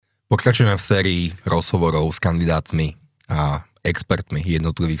Pokračujeme v sérii rozhovorov s kandidátmi a expertmi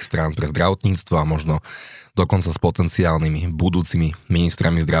jednotlivých strán pre zdravotníctvo a možno dokonca s potenciálnymi budúcimi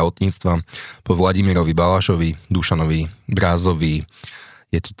ministrami zdravotníctva. Po Vladimirovi Balašovi, Dušanovi Brázovi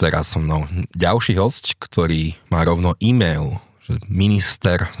je tu teraz so mnou ďalší hosť, ktorý má rovno e-mail, že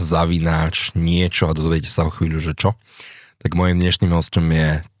minister zavináč niečo a dozviete sa o chvíľu, že čo. Tak mojím dnešným hostom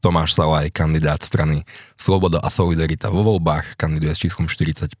je Tomáš Szalay, kandidát strany Sloboda a Solidarita vo voľbách, kandiduje s číslom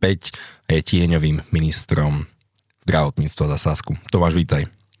 45 a je tieňovým ministrom zdravotníctva za SaSku. Tomáš, vítaj.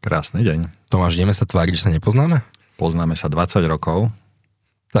 Krásny deň. Tomáš, ideme sa tváriť, že sa nepoznáme? Poznáme sa 20 rokov.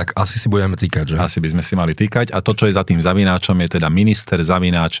 Tak asi si budeme týkať, že? Asi by sme si mali týkať a to, čo je za tým zavináčom, je teda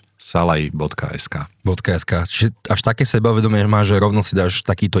minister@szalay.sk. Čiže až také sebavedomie má, že rovno si dáš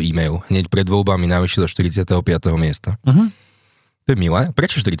takýto e-mail hneď pred voľbami navyše do 45. miesta. To je milé.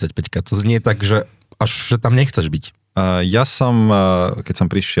 Prečo 45? To znie tak, že až že tam nechceš byť. Ja som, keď som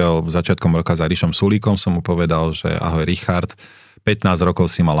prišiel začiatkom roka za Rišom Sulíkom, som mu povedal, že ahoj Richard, 15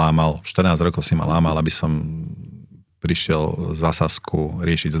 rokov si ma lámal, 14 rokov si ma lámal, aby som prišiel za SaSku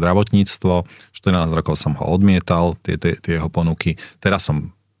riešiť zdravotníctvo. 14 rokov som ho odmietal, tie jeho ponuky. Teraz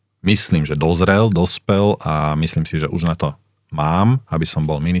som, myslím, že dospel a myslím si, že už na to mám, aby som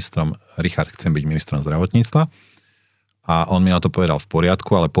bol ministrom. Richard, chcem byť ministrom zdravotníctva. A on mi na to povedal v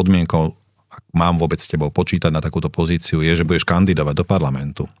poriadku, ale podmienkou, ak mám vôbec s tebou počítať na takúto pozíciu, je, že budeš kandidovať do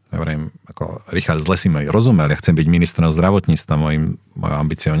parlamentu. Ja hovorím, ako Richard, zle si mi rozumel, ja chcem byť ministrom zdravotníctva, mojou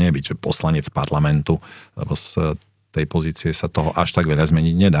ambíciou nie je byť, že poslanec parlamentu, lebo z tej pozície sa toho až tak veľa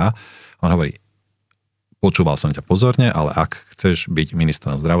zmeniť nedá. On hovorí, počúval som ťa pozorne, ale ak chceš byť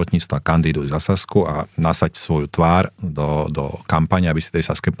ministrom zdravotníctva, kandiduj za SaSku a nasaď svoju tvár do kampane, aby si tej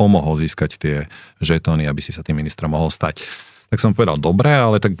SaSke pomohol získať tie žetóny, aby si sa tým ministrom mohol stať. Tak som povedal, dobre,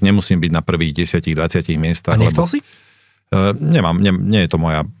 ale tak nemusím byť na prvých 10-20 miestach. A nechcel si? Nemám, nie je to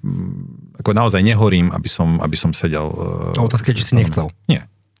moja, ako naozaj nehorím, aby som sedel. Otázka, či si nechcel.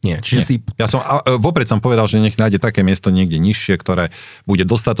 Nie, čiže nie. Vopred som povedal, že nech nájde také miesto niekde nižšie, ktoré bude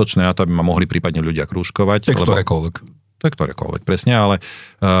dostatočné na to, aby ma mohli prípadne ľudia krúžkovať. To je ktorékoľvek. To je ktorékoľvek, presne, ale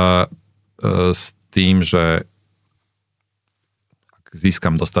s tým, že ak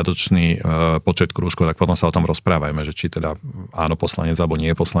získam dostatočný počet krúžkov, tak potom sa o tom rozprávajme, že či teda áno poslanec, alebo nie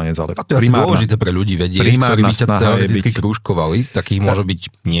je poslanec, ale a to je dôležité pre ľudí vedieť, ktorí by ťa teoreticky krúžkovali, takých môže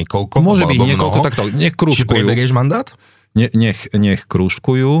byť niekoľko. Môže byť niekoľko, takto, nech krúžkujú. Či preberieš mandát? Nech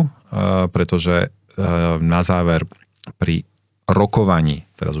krúžkujú, pretože na záver pri rokovaní,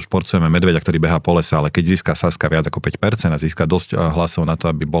 teraz už porcujeme medveďa, ktorý behá po lese, ale keď získa SaSka viac ako 5% a získa dosť hlasov na to,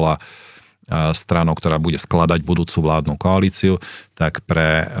 aby bola stranou, ktorá bude skladať budúcu vládnu koalíciu, tak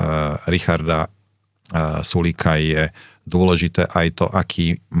pre Richarda Sulíka je dôležité aj to,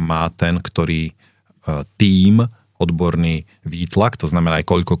 aký má ten, ktorý tím odborný výtlak, to znamená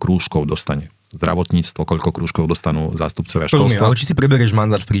aj koľko krúžkov dostane zdravotníctvo, koľko krúžkov dostanú zástupcovia školstva. Ale či si preberieš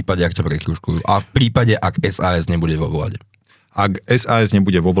mandát v prípade, ak ťa prekrúžkujú a v prípade, ak SaS nebude vo vláde? Ak SaS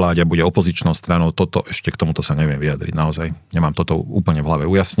nebude vo vláde a bude opozičnou stranou, toto ešte k tomuto sa neviem vyjadriť. Naozaj nemám toto úplne v hlave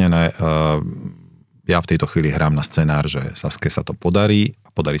ujasnené. Ja v tejto chvíli hrám na scenár, že SaSke sa to podarí a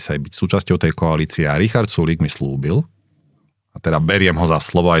podarí sa aj byť súčasťou tej koalície a Richard Sulík mi slúbil, a teda beriem ho za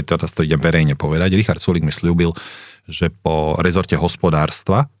slovo, aj teraz to idem verejne povedať, Richard Sulík mi slúbil, že po rezorte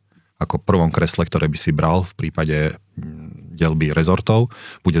hospodárstva ako prvom kresle, ktoré by si bral v prípade deľby rezortov,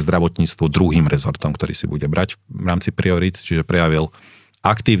 bude zdravotníctvo druhým rezortom, ktorý si bude brať v rámci priorít, čiže prejavil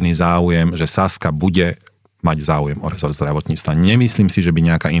aktívny záujem, že SaSka bude mať záujem o rezort zdravotníctva. Nemyslím si, že by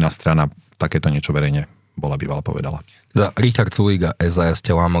nejaká iná strana takéto niečo verejne bola bývala povedala. Teda Richard Sulík a SaS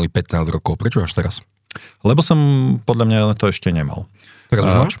ste lámali 15 rokov. Prečo až teraz? Lebo som podľa mňa to ešte nemal. Teraz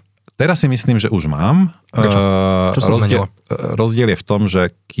už máš? Teraz si myslím, že už mám. Prečo? Čo sa zmenilo? Rozdiel je v tom,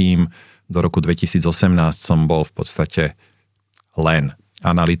 že kým do roku 2018 som bol v podstate len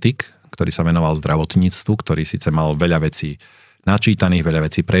analytik, ktorý sa venoval zdravotníctvu, ktorý síce mal veľa vecí načítaných, veľa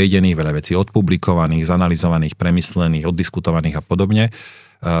vecí prejdených, veľa vecí odpublikovaných, zanalizovaných, premyslených, oddiskutovaných a podobne.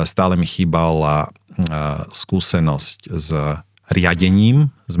 Stále mi chýbala skúsenosť s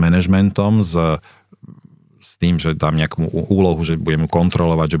riadením, s manažmentom, s tým, že dám nejakú úlohu, že budem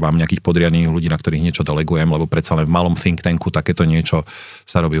kontrolovať, že mám nejakých podriadných ľudí, na ktorých niečo delegujem, lebo predsa len v malom think-tanku takéto niečo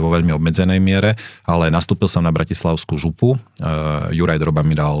sa robí vo veľmi obmedzenej miere, ale nastúpil som na Bratislavskú župu. Juraj Droba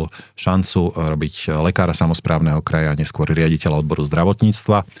mi dal šancu robiť lekára samosprávneho kraja, neskôr riaditeľa odboru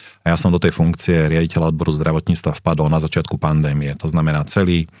zdravotníctva. A ja som do tej funkcie riaditeľa odboru zdravotníctva vpadol na začiatku pandémie. To znamená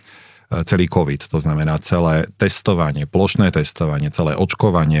celý COVID, to znamená celé testovanie, plošné testovanie, celé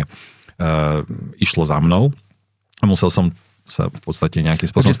očkovanie išlo za mnou a musel som sa v podstate nejakým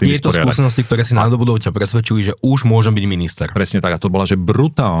spôsobom s tým tieto vysporiadať. skúsenosti, ktoré si nadobudol, ťa presvedčili, že už môžem byť minister. Presne tak, a to bola, že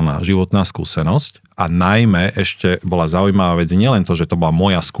brutálna životná skúsenosť a najmä ešte bola zaujímavá vec, nielen to, že to bola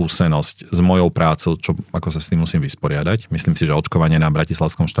moja skúsenosť s mojou prácou, čo ako sa s tým musím vysporiadať. Myslím si, že očkovanie na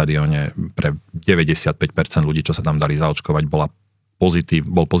Bratislavskom štadióne pre 95% ľudí, čo sa tam dali zaočkovať,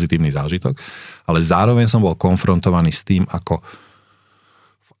 bol pozitívny zážitok, ale zároveň som bol konfrontovaný s tým, ako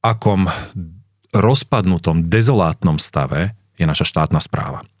v akom rozpadnutom, dezolátnom stave je naša štátna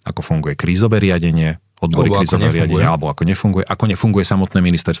správa. Ako funguje krízové riadenie, odbory krízového riadenia, alebo ako nefunguje samotné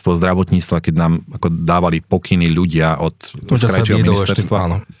ministerstvo zdravotníctva, keď nám ako dávali pokyny ľudia od krajčieho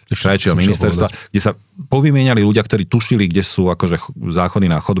ministerstva, kde sa povymieniali ľudia, ktorí tušili, kde sú akože záchody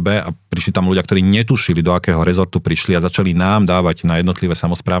na chodbe a prišli tam ľudia, ktorí netušili, do akého rezortu prišli a začali nám dávať na jednotlivé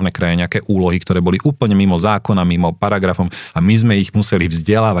samosprávne kraje nejaké úlohy, ktoré boli úplne mimo zákona, mimo paragrafom a my sme ich museli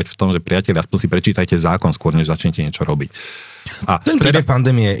vzdelávať v tom, že priatelia, aspoň si prečítajte zákon skôr, než začnete niečo robiť. A ten príbeh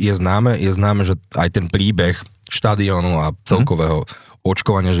pandémie je známe, že aj ten príbeh štadiónu a celkového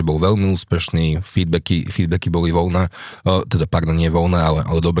očkovania, že bol veľmi úspešný, feedbacky boli voľné, nie voľné,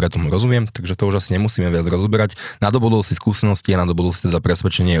 ale dobre, tomu rozumiem, takže to už asi nemusíme viac rozoberať. Nadobudol si skúsenosti a nadobudol si teda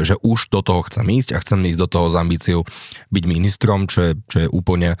presvedčenie, že už do toho chcem ísť a chcem ísť do toho s ambíciou byť ministrom, čo je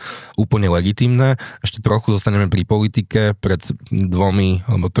úplne legitímne. Ešte trochu zostaneme pri politike. Pred 2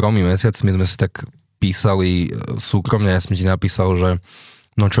 alebo 3 mesiacmi sme si tak písali súkromne, ja som ti napísal, že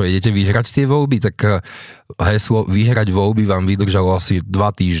no čo, idete vyhrať tie voľby, tak heslo vyhrať voľby vám vydržalo asi 2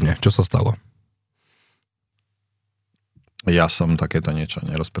 týždne. Čo sa stalo? Ja som takéto niečo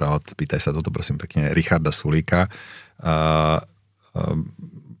nerozprával, pýtaj sa toto prosím pekne Richarda Sulíka.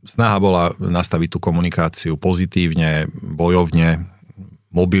 Snaha bola nastaviť tú komunikáciu pozitívne, bojovne,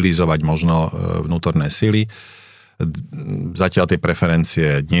 mobilizovať možno vnútorné sily. Zatiaľ tie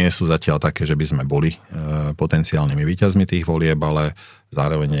preferencie nie sú zatiaľ také, že by sme boli potenciálnymi víťazmi tých volieb, ale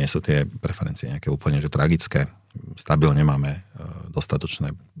zároveň nie sú tie preferencie nejaké úplne že tragické. Stabilne máme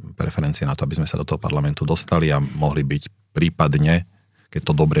dostatočné preferencie na to, aby sme sa do toho parlamentu dostali a mohli byť prípadne, keď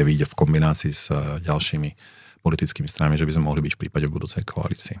to dobre vyjde v kombinácii s ďalšími politickými stranami, že by sme mohli byť v prípade v budúcej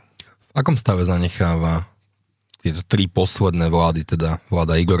koalícii. V akom stave zanecháva tieto 3 posledné vlády, teda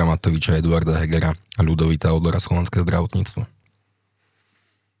vláda Igora Matoviča, Eduarda Hegera a Ľudovita Odora slovenské zdravotníctvo?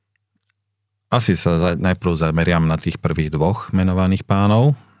 Asi sa najprv zameriam na tých prvých 2 menovaných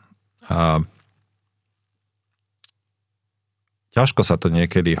pánov. A ťažko sa to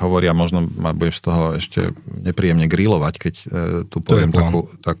niekedy hovorí a možno ma budeš z toho ešte nepríjemne grilovať, keď tu poviem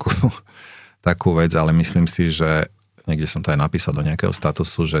takú vec, ale myslím si, že niekde som to aj napísal do nejakého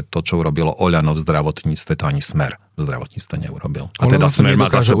statusu, že to, čo urobilo Oľano v zdravotníctve, to ani Smer v zdravotníctve neurobil. A teda Smer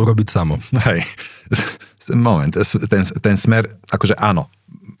má zase urobiť samo. Hej. Moment, ten Smer, akože áno,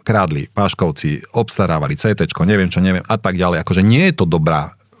 krádli, páškovci, obstarávali CTčko, neviem a tak ďalej. Akože nie je to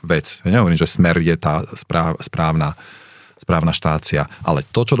dobrá vec. Ja nehovorím, že Smer je tá správna štácia, ale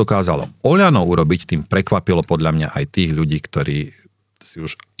to, čo dokázalo Oľano urobiť, tým prekvapilo podľa mňa aj tých ľudí, ktorí si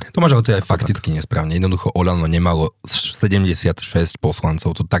už... Tomáš, ale to je aj fakticky nesprávne. Jednoducho Oľano nemalo 76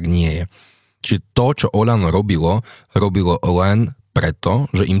 poslancov, to tak nie je. Čiže to, čo Oľano robilo len preto,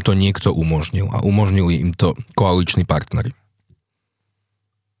 že im to niekto umožnil a umožnili im to koaliční partneri.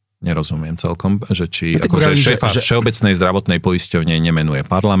 Nerozumiem celkom, že či akože šéfa Všeobecnej zdravotnej poisťovne nemenuje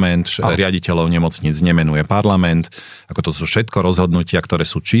parlament, riaditeľov nemocnic nemenuje parlament, ako to sú všetko rozhodnutia, ktoré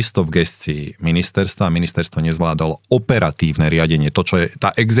sú čisto v gestii ministerstva. Ministerstvo nezvládalo operatívne riadenie, to, čo je tá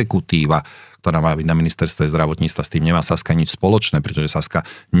exekutíva, ktorá má byť na ministerstve zdravotníctva, s tým nemá Saska nič spoločné, pretože Saska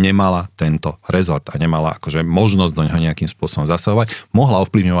nemala tento rezort a nemala akože možnosť do neho nejakým spôsobom zasahovať. Mohla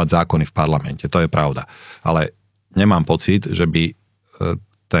ovplyvňovať zákony v parlamente, to je pravda. Ale nemám pocit, že by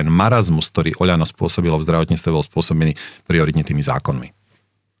ten marazmus, ktorý Oľano spôsobilo v zdravotníctve, bol spôsobený prioritne tými zákonmi.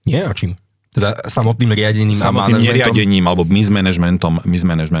 Nie, a čím? Teda samotným riadením a manažmentom? Samotným neriadením, alebo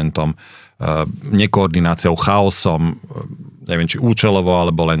mismanagementom, nekoordináciou, chaosom, neviem, či účelovo,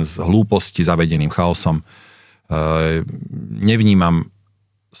 alebo len z hlúposti zavedeným chaosom. Nevnímam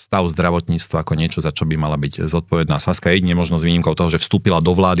stav zdravotníctva ako niečo, za čo by mala byť zodpovedná Saska. Jedine možno s výnimkou toho, že vstúpila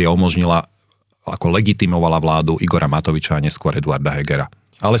do vlády a umožnila, ako legitimovala vládu Igora Matoviča a neskôr Eduarda Hegera.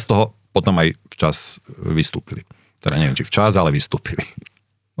 Ale z toho potom aj včas vystúpili. Teda neviem, či včas, ale vystúpili.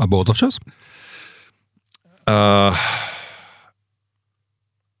 A bolo to včas?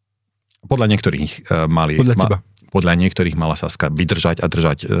 Podľa niektorých podľa niektorých mala Saska vydržať a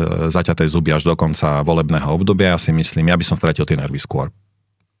držať zaťaté zuby až do konca volebného obdobia. Ja si myslím, ja by som stratil tie nervy skôr.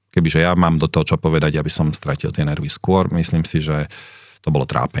 Kebyže ja mám do toho čo povedať, ja by som stratil tie nervy skôr. Myslím si, že to bolo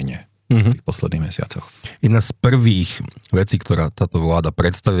trápenie. v tých posledných mesiacoch. Jedna z prvých vecí, ktorá táto vláda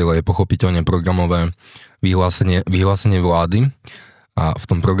predstavila, je pochopiteľne programové vyhlásenie vlády. A v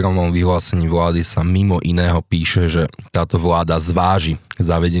tom programovom vyhlásení vlády sa mimo iného píše, že táto vláda zváži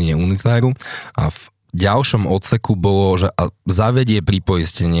zavedenie unitáru a v ďalšom odseku bolo, že zavedie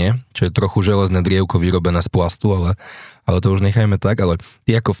pripoistenie, čo je trochu železné drievko vyrobené z plastu, ale to už nechajme tak, ale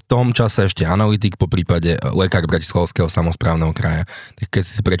ty ako v tom čase ešte analytik, po prípade lekár Bratislavského samosprávneho kraja, tak keď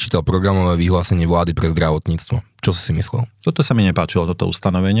si prečítal programové vyhlásenie vlády pre zdravotníctvo, čo si myslel? Toto sa mi nepáčilo, toto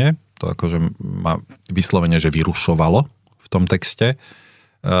ustanovenie, to akože ma vyslovene, že vyrušovalo v tom texte.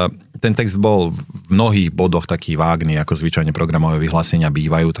 Ten text bol v mnohých bodoch taký vágný, ako zvyčajne programové vyhlásenia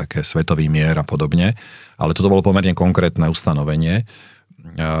bývajú, také svetový mier a podobne, ale toto bolo pomerne konkrétne ustanovenie.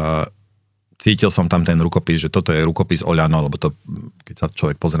 Cítil som tam ten rukopis, že toto je rukopis Oľano, lebo to, keď sa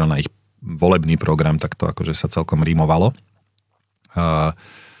človek pozrel na ich volebný program, tak to akože sa celkom rímovalo.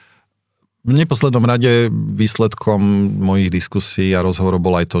 V neposlednom rade výsledkom mojich diskusí a rozhovorov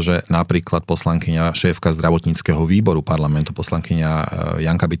bolo aj to, že napríklad poslankyňa, šéfka zdravotníckeho výboru parlamentu, poslankyňa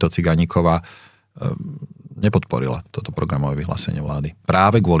Janka Byto-Ciganíková nepodporila toto programové vyhlásenie vlády.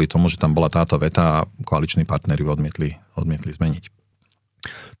 Práve kvôli tomu, že tam bola táto veta a koaliční partneri odmietli zmeniť.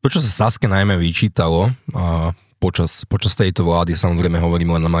 To, čo sa Saske najmä vyčítalo počas tejto vlády, samozrejme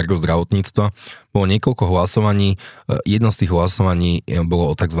hovorím len na margo zdravotníctva, bolo niekoľko hlasovaní. Jedno z tých hlasovaní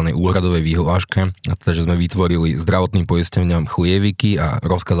bolo o tzv. Úhradovej vyhláške, takže sme vytvorili zdravotným poisťovňam chlieviky a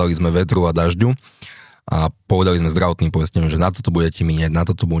rozkázali sme vetru a dažďu a povedali sme zdravotným poisťovňam, že na toto budete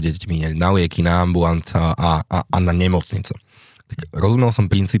míňať na lieky, na ambulancia a na nemocnice. Tak rozumel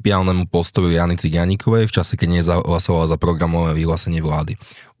som principiálnemu postoju Jany Ciganíkovej v čase, keď nezahlasovala za programové vyhlásenie vlády.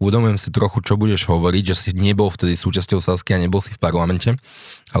 Uvedomujem si trochu, čo budeš hovoriť, že si nebol vtedy súčasťou Sasky a nebol si v parlamente,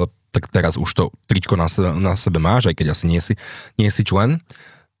 ale tak teraz už to tričko na sebe máš, aj keď asi nie si člen.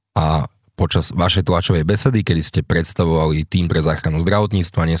 A počas vašej tlačovej besedy, kedy ste predstavovali tím pre záchranu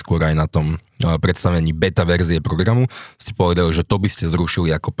zdravotníctva, neskôr aj na tom predstavení beta verzie programu, ste povedali, že to by ste zrušili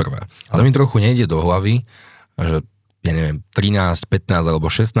ako prvé. Ale mi trochu nejde do hlavy, že 13, 15 alebo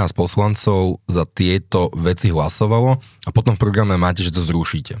 16 poslancov za tieto veci hlasovalo a potom v programe máte, že to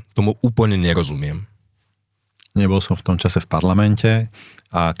zrušíte. Tomu úplne nerozumiem. Nebol som v tom čase v parlamente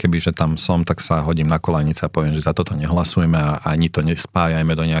a kebyže tam som, tak sa hodím na kolajnice a poviem, že za toto nehlasujeme a ani to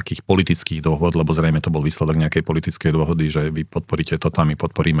nespájajme do nejakých politických dohod, lebo zrejme to bol výsledok nejakej politickej dohody, že vy podporíte toto a my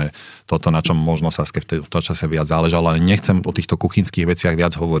podporíme toto, na čom možno Saske v tom čase viac záležalo, ale nechcem o týchto kuchynských veciach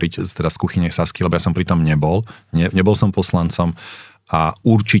viac hovoriť, teda z kuchyne Sasky, lebo ja som pri tom nebol som poslancom a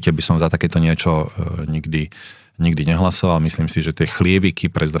určite by som za takéto niečo nikdy nehlasoval. Myslím si, že tie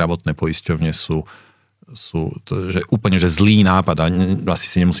chlieviky pre zdravotné poisťovne sú že úplne že zlý nápad a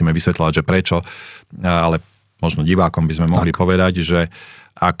asi si nemusíme vysvetľovať, že prečo, ale možno divákom by sme mohli povedať, že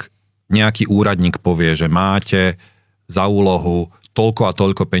ak nejaký úradník povie, že máte za úlohu toľko a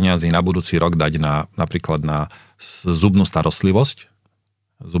toľko peňazí na budúci rok dať napríklad na zubnú starostlivosť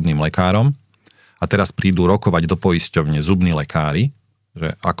zubným lekárom a teraz prídu rokovať do poisťovne zubní lekári,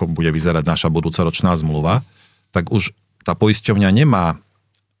 že ako bude vyzerať naša budúcoročná zmluva, tak už tá poisťovňa nemá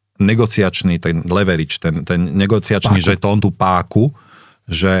negociačný, ten leverage, ten negociačný žetón, tú páku,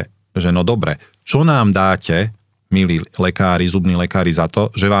 že no dobre, čo nám dáte, milí lekári, zubní lekári, za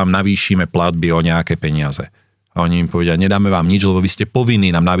to, že vám navýšime platby o nejaké peniaze. A oni im povedia, nedáme vám nič, lebo vy ste povinní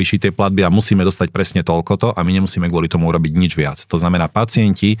nám navýšiť tie platby a musíme dostať presne toľkoto a my nemusíme kvôli tomu urobiť nič viac. To znamená,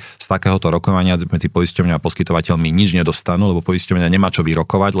 pacienti z takéhoto rokovania medzi poisťovňou a poskytovateľmi nič nedostanú, lebo poisťovňa nemá čo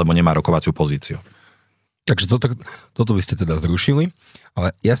vyrokovať, lebo nemá rokovaciu pozíciu. Takže toto by ste teda zrušili,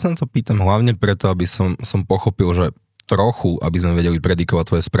 ale ja sa na to pýtam hlavne preto, aby som pochopil, že trochu, aby sme vedeli predikovať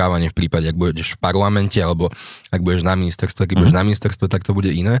tvoje správanie v prípade, ak budeš v parlamente, alebo ak budeš na ministerstve, keď budeš na ministerstve, tak to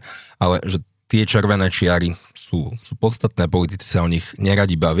bude iné, ale že tie červené čiary sú podstatné, politici sa o nich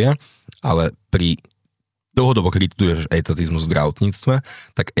neradi bavia, ale pri dlhodobo kritizuješ etatizmus v zdravotníctve,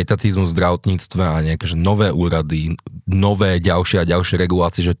 tak etatizmus v zdravotníctve a nejaké že nové úrady, nové ďalšie a ďalšie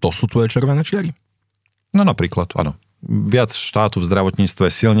regulácie, že to sú tvoje červené čiary? No napríklad, áno. Viac štátu v zdravotníctve,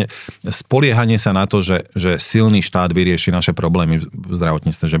 spoliehanie sa na to, že silný štát vyrieši naše problémy v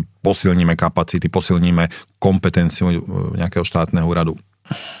zdravotníctve, že posilníme kapacity, posilníme kompetenciu nejakého štátneho úradu.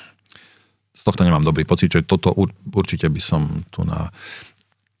 Z tohto nemám dobrý pocit, že toto určite by som tu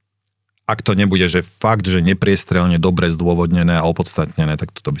Ak to nebude, že fakt, že nepriestrelne dobre zdôvodnené a opodstatnené,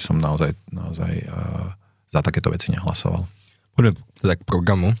 tak toto by som naozaj za takéto veci nehlasoval. Poďme teda k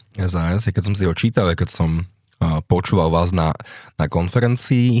programu SaS. Keď som si ho čítal, keď som počúval vás na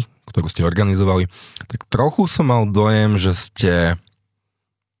konferencii, ktorú ste organizovali, tak trochu som mal dojem, že ste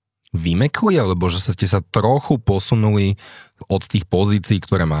vymekli, alebo že ste sa trochu posunuli od tých pozícií,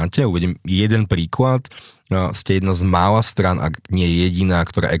 ktoré máte? Uvediem jeden príklad. Ste jedna z mála strán, ak nie jediná,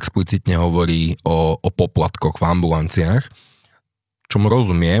 ktorá explicitne hovorí o poplatkoch v ambulanciách. Čomu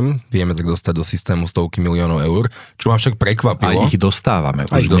rozumiem, vieme tak dostať do systému stovky miliónov eur, čo ma však prekvapilo. A ich dostávame.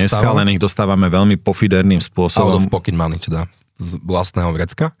 Už dneska len ich dostávame veľmi pofiderným spôsobom. Out of pocket money, teda z vlastného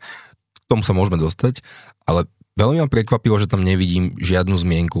vrecka. K tomu sa môžeme dostať, ale veľmi ma prekvapilo, že tam nevidím žiadnu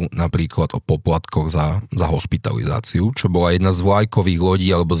zmienku napríklad o poplatkoch za hospitalizáciu, čo bola jedna z vlajkových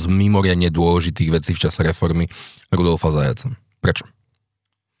lodí alebo z mimoriadne dôležitých vecí v čase reformy Rudolfa Zajaca. Prečo?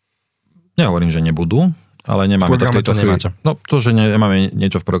 Nehovorím, že nebudú, ale nemáme v programe to nemáte. No to, že nemáme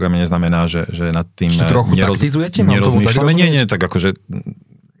niečo v programe, neznamená, že nad tým nerozmýšľame. Nie, tak akože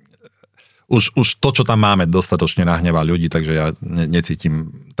už to, čo tam máme, dostatočne nahnevá ľudí, takže ja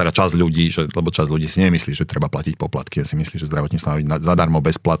necítim, teda časť ľudí, lebo časť ľudí si nemyslí, že treba platiť poplatky, ja si myslí, že zdravotníctvo má byť zadarmo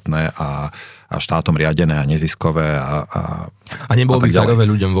bezplatné a štátom riadené a neziskové a nebolo by férové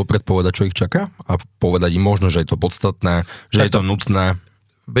ľuďom vopred povedať, čo ich čaká? A povedať im možno, že je to podstatné, že je to nutné?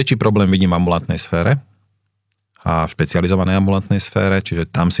 Väčší problém vidím v ambulantnej sfére a v špecializovanej ambulantnej sfére, čiže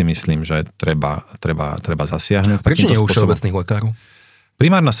tam si myslím, že treba zasiahnuť. Prečo nie u všeobecných lekárov?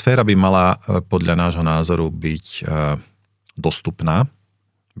 Primárna sféra by mala podľa nášho názoru byť dostupná,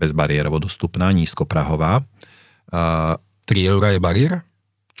 bezbariérovo dostupná, nízkoprahová. 3 eurá je bariéra?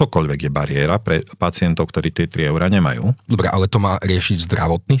 Čokoľvek je bariéra pre pacientov, ktorí tie 3 eurá nemajú. Dobre, ale to má riešiť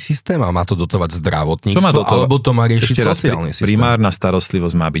zdravotný systém a má to dotovať zdravotníctvo, alebo to má riešiť sociálny systém? Primárna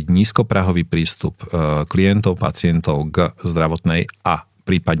starostlivosť má byť nízkoprahový prístup klientov, pacientov k zdravotnej a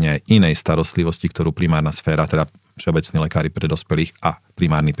prípadne aj inej starostlivosti, ktorú primárna sféra, teda všeobecní lekári pre dospelých a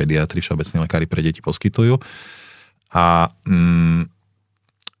primárni pediatri, všeobecní lekári pre deti poskytujú. A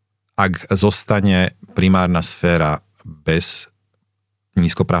ak zostane primárna sféra bez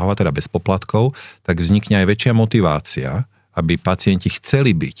nízkoprahová, teda bez poplatkov, tak vznikne aj väčšia motivácia, aby pacienti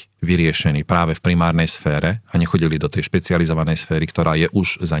chceli byť vyriešení práve v primárnej sfére a nechodili do tej špecializovanej sféry, ktorá je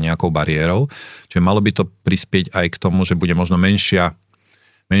už za nejakou bariérou. Čiže malo by to prispieť aj k tomu, že bude možno menší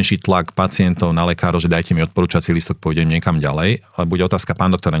tlak pacientov na lekárov, že dajte mi odporúčací listok, pôjdem niekam ďalej, ale bude otázka,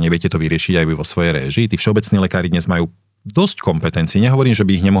 pán doktora, neviete to vyriešiť aj vy vo svojej réžii. Tí všeobecní lekári dnes majú dosť kompetencií, nehovorím, že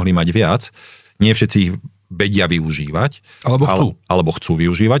by ich nemohli mať viac, nie všetci ich vedia využívať, alebo chcú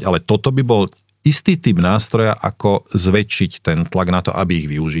využívať, ale toto by bol istý typ nástroja, ako zväčšiť ten tlak na to, aby ich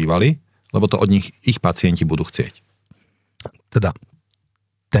využívali, lebo to od nich ich pacienti budú chcieť. Teda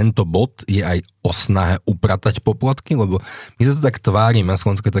tento bod je aj o snahe upratať poplatky, lebo my sa to tak tvárime, a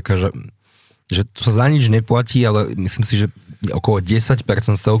Slovensko je taká, že to sa za nič neplatí, ale myslím si, že okolo 10%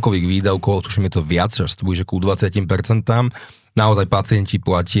 celkových výdavkov, tuším je to viac, až to bude, že ku 20%, naozaj pacienti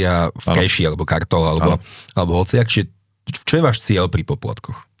platia v keši, alebo kartou, alebo hociak. Čiže čo je váš cieľ pri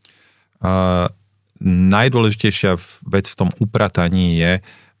poplatkoch? Najdôležitejšia vec v tom uprataní je,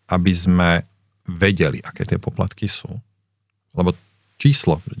 aby sme vedeli, aké tie poplatky sú. Lebo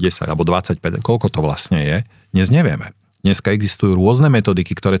číslo 10 alebo 25, koľko to vlastne je, dnes nevieme. Dneska existujú rôzne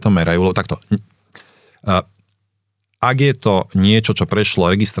metodiky, ktoré to merajú. Takto. Ak je to niečo, čo prešlo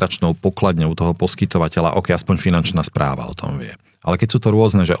registračnou pokladňou toho poskytovateľa, aspoň finančná správa o tom vie. Ale keď sú to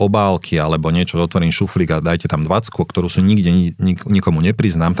rôzne, že obálky alebo niečo, otvorím šuflík a dajte tam 20, ktorú sú nikde nikomu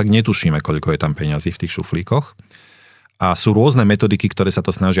nepriznám, tak netušíme, koľko je tam peňazí v tých šuflíkoch. A sú rôzne metodiky, ktoré sa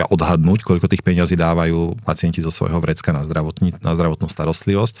to snažia odhadnúť, koľko tých peňazí dávajú pacienti zo svojho vrecka na zdravotnú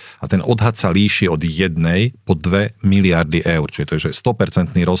starostlivosť. A ten odhad sa líši od 1 po 2 miliardy eur. Čiže to je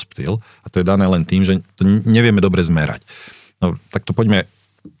 100% rozptyl. A to je dané len tým, že to nevieme dobre zmerať. No, tak to poďme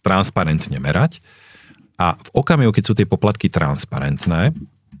transparentne merať. A v okamihu, keď sú tie poplatky transparentné,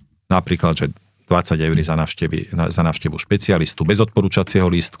 napríklad, že 20 eur za návštevu špecialistu bez odporúčacieho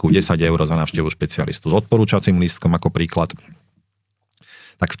lístku, 10 eur za návštevu špecialistu s odporúčacím lístkom ako príklad.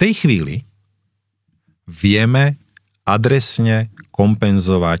 Tak v tej chvíli vieme adresne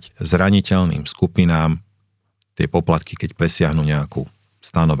kompenzovať zraniteľným skupinám tie poplatky, keď presiahnu nejakú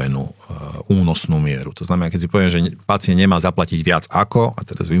stanovenú únosnú mieru. To znamená, keď si poviem, že pacient nemá zaplatiť viac ako, a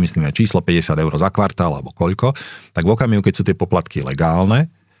teraz vymyslíme číslo 50 eur za kvartál alebo koľko, tak v okamihu, keď sú tie poplatky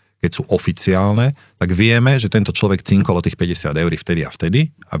legálne, keď sú oficiálne, tak vieme, že tento človek cinkol o tých 50 eur vtedy a vtedy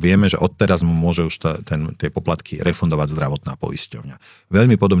a vieme, že odteraz mu môže už tie poplatky refundovať zdravotná poisťovňa.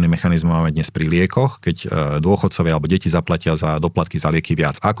 Veľmi podobný mechanizmus máme dnes pri liekoch, keď dôchodcovia alebo deti zaplatia za doplatky za lieky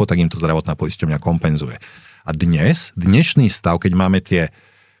viac ako, tak im to zdravotná poisťovňa kompenzuje. A dnešný stav, keď máme tie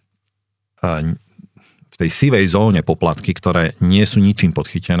tej sivej zóne poplatky, ktoré nie sú ničím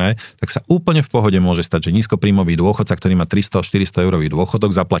podchytené, tak sa úplne v pohode môže stať, že nízkopríjmový dôchodca, ktorý má 300-400 eurový dôchodok,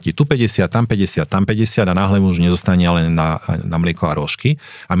 zaplatí tu 50, tam 50, tam 50 a náhle mu už nezostane len na mlieko a rožky.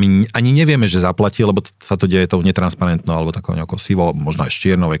 A my ani nevieme, že zaplatí, lebo sa to deje tou netransparentnou alebo takou nejakou sivou, možno aj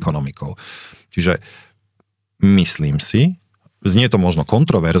čiernou ekonomikou. Čiže myslím si, znie to možno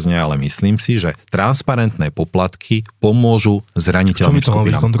kontroverzne, ale myslím si, že transparentné poplatky pomôžu zraniteľným skupinám. Čo mi to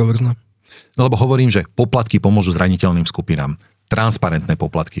hovorí kontroverzne? No lebo hovorím, že poplatky pomôžu zraniteľným skupinám. Transparentné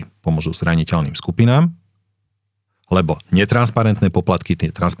poplatky pomôžu zraniteľným skupinám, lebo netransparentné poplatky,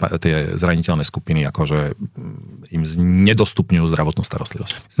 tie zraniteľné skupiny akože im nedostupňujú zdravotnú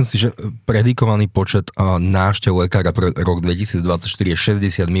starostlivosť. Myslím si, že predikovaný počet návštev lekára pre rok 2024 je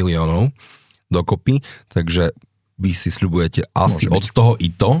 60 miliónov dokopy, takže vy si sľubujete asi od toho i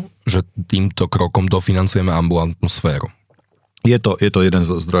to, že týmto krokom dofinancujeme ambulantnú sféru. Je to jeden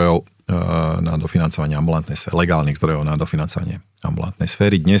zo zdrojov na dofinancovanie ambulantnej sféry, legálnych zdrojov na dofinancovanie ambulantnej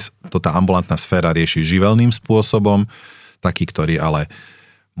sféry. Dnes to tá ambulantná sféra rieši živelným spôsobom, taký, ktorý ale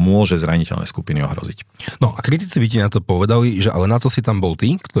môže zraniteľné skupiny ohroziť. No a kritici by ti na to povedali, že ale na to si tam bol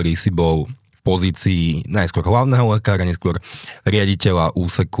ty, ktorý si bol v pozícii najskôr hlavného lekára, neskôr riaditeľa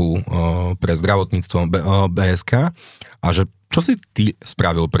úseku pre zdravotníctvo BSK a že čo si ty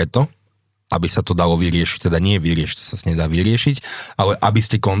spravil preto, aby sa to dalo vyriešiť, teda nie vyriešiť, to sa nedá vyriešiť, ale aby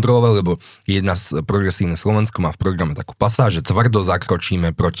ste kontrolovali, lebo jedna z Progresívne Slovensko má v programe takú pasáž, že tvrdo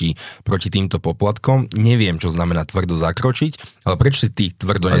zakročíme proti týmto poplatkom. Neviem, čo znamená tvrdo zakročiť, ale prečo si ty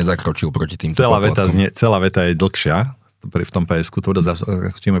tvrdo nezakročil proti týmto poplatkom? Celá veta je dlhšia v tom PSku, tvrdo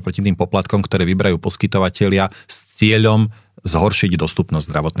zakročíme proti tým poplatkom, ktoré vyberajú poskytovatelia s cieľom zhoršiť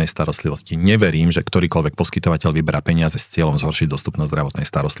dostupnosť zdravotnej starostlivosti. Neverím, že ktorýkoľvek poskytovateľ vyberá peniaze s cieľom zhoršiť dostupnosť zdravotnej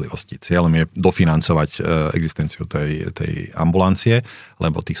starostlivosti. Cieľom je dofinancovať existenciu tej ambulancie,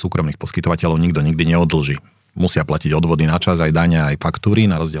 lebo tých súkromných poskytovateľov nikto nikdy neodlží. Musia platiť odvody na čas, aj dane, aj faktúry,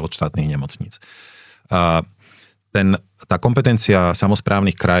 na rozdiel od štátnych nemocníc. Tá kompetencia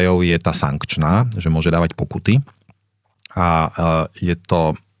samosprávnych krajov je tá sankčná, že môže dávať pokuty. A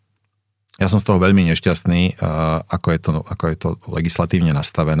ja som z toho veľmi nešťastný, ako je to legislatívne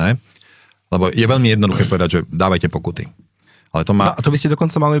nastavené, lebo je veľmi jednoduché povedať, že dávajte pokuty. Ale to má... A to by ste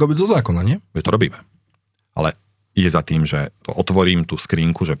dokonca mali robiť zo zákona, nie? My to robíme. Ale je za tým, že to otvorím tú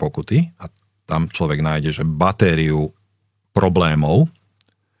skrinku, že pokuty a tam človek nájde, že batériu problémov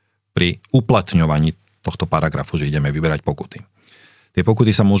pri uplatňovaní tohto paragrafu, že ideme vyberať pokuty. Tie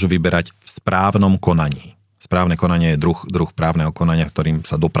pokuty sa môžu vyberať v správnom konaní. Správne konanie je druh právneho konania, ktorým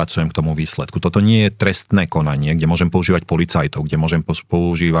sa dopracujem k tomu výsledku. Toto nie je trestné konanie, kde môžem používať policajtov, kde môžem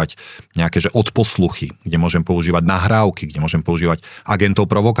používať nejaké odposluchy, kde môžem používať nahrávky, kde môžem používať agentov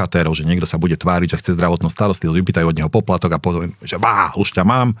provokatérov, že niekto sa bude tváriť, že chce zdravotnú starostlivosť, vypýtajú od neho poplatok a poviem, že už ťa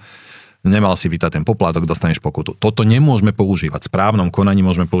mám, nemal si vytať ten poplatok, dostaneš pokutu. Toto nemôžeme používať. V správnom konaní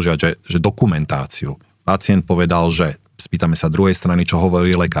môžeme používať, že dokumentáciu. Pacient povedal, že spýtame sa druhej strany, čo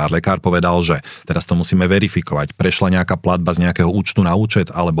hovorí lekár. Lekár povedal, že teraz to musíme verifikovať. Prešla nejaká platba z nejakého účtu na účet,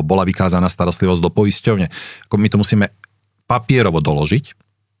 alebo bola vykázaná starostlivosť do poisťovne. My to musíme papierovo doložiť.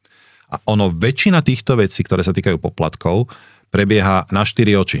 A väčšina týchto vecí, ktoré sa týkajú poplatkov, prebieha na 4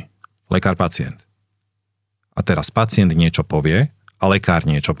 oči. Lekár-pacient. A teraz pacient niečo povie a lekár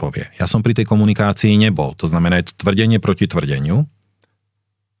niečo povie. Ja som pri tej komunikácii nebol. To znamená, je to tvrdenie proti tvrdeniu.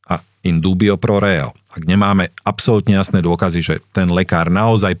 In dubio pro reo. Ak nemáme absolútne jasné dôkazy, že ten lekár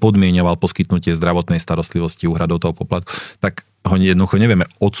naozaj podmienoval poskytnutie zdravotnej starostlivosti úhradou toho poplatku, tak ho jednoducho nevieme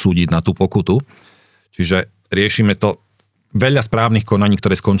odsúdiť na tú pokutu. Čiže riešime to veľa správnych konaní,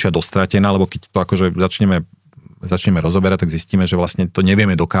 ktoré skončia dostratená, lebo keď to akože začneme rozoberať, tak zistíme, že vlastne to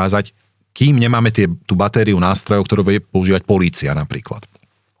nevieme dokázať, kým nemáme tú batériu nástrojov, ktorú vie používať polícia napríklad.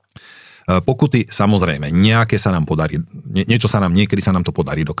 Pokuty, samozrejme, nejaké sa nám podarí, niekedy sa nám to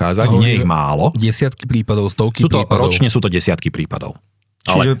podarí dokázať, nie je ich málo. Desiatky prípadov, stovky prípadov. Ročne sú to desiatky prípadov.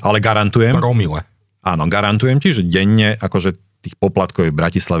 Ale garantujem... Promile. Áno, garantujem ti, že denne akože tých poplatkov je v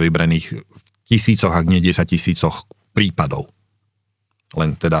Bratislave vybraných v tisícoch, ak nie 10 000 prípadov.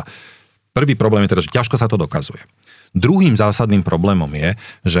 Len teda, prvý problém je teda, že ťažko sa to dokazuje. Druhým zásadným problémom je,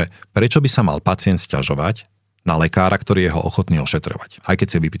 že prečo by sa mal pacient sťažovať na lekára, ktorý je ho ochotný ošetrovať, aj keď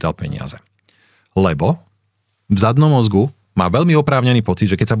si vypýtal peniaze. Lebo v zadnom mozgu má veľmi oprávnený pocit,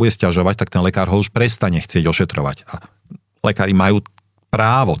 že keď sa bude sťažovať, tak ten lekár ho už prestane chcieť ošetrovať. A lekári majú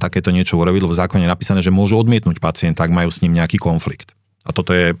právo takéto niečo urobiť, lebo v zákone je napísané, že môžu odmietnúť pacienta, ak majú s ním nejaký konflikt. A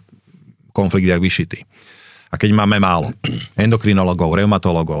toto je konflikt jak vyšitý. A keď máme málo endokrinologov,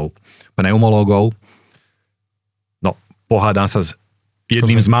 reumatologov, pneumologov, no pohádam sa s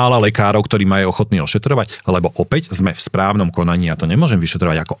jedným z mála lekárov, ktorý ma je ochotný ošetrovať, lebo opäť sme v správnom konaní a to nemôžem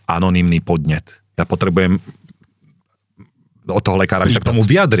vyšetrovať ako anonymný podnet. Ja potrebujem od toho lekára, aby sa k tomu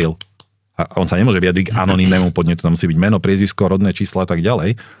vyjadril. A on sa nemôže vyjadriť k anonymnému podnetu, tam musí byť meno, priezvisko, rodné čísla a tak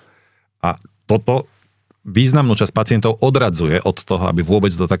ďalej. A toto významnú časť pacientov odradzuje od toho, aby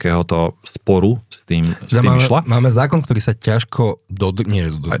vôbec do takéhoto sporu s tým išla. Máme zákon, ktorý sa ťažko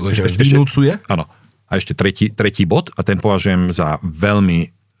vynúcuje. Áno. A ešte tretí bod, a ten považujem za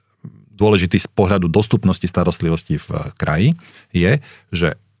veľmi dôležitý z pohľadu dostupnosti starostlivosti v kraji, je,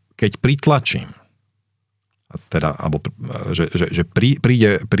 že keď pritlačím, teda, alebo, že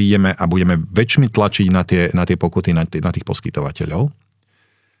prídeme a budeme väčšmi tlačiť na tie pokuty, na tých poskytovateľov,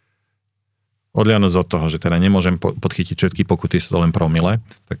 odliadnuť od toho, že teda nemôžem podchytiť všetky pokuty, sú to len promile,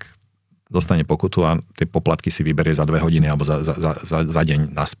 tak dostane pokutu a tie poplatky si vyberie za 2 hodiny alebo za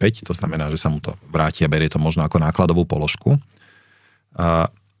deň naspäť. To znamená, že sa mu to vráti a berie to možno ako nákladovú položku.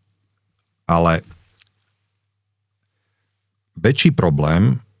 Ale väčší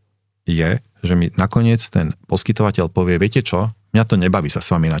problém je, že mi nakoniec ten poskytovateľ povie, viete čo, mňa to nebaví sa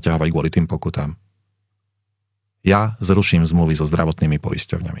s vami naťahovať kvôli tým pokutám. Ja zruším zmluvy so zdravotnými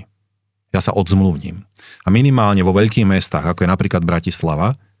poisťovňami. Ja sa odzmluvním. A minimálne vo veľkých mestách, ako je napríklad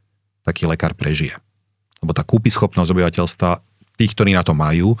Bratislava, taký lekár prežije. Lebo tá kúpyschopnosť obyvateľstva, tých, ktorí na to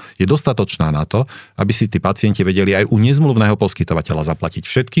majú, je dostatočná na to, aby si tí pacienti vedeli aj u nezmluvného poskytovateľa zaplatiť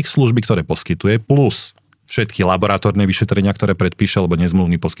všetkých služby, ktoré poskytuje, plus všetky laboratórne vyšetrenia, ktoré predpíše, lebo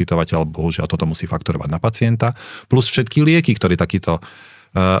nezmluvný poskytovateľ, bohužiaľ, toto musí fakturovať na pacienta, plus všetky lieky, ktoré takýto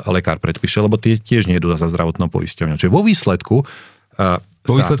lekár predpíše, lebo tie tiež nejdu za zdravotnou poisťovňou. Čiže vo výsledku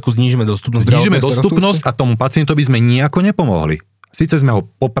znížime dostupnosť. Znížime dostupnosť a tomu pacientovi sme nejako nepomohli. Síce sme ho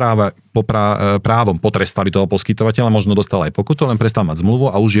právom potrestali toho poskytovateľa, možno dostal aj pokutu, len prestal mať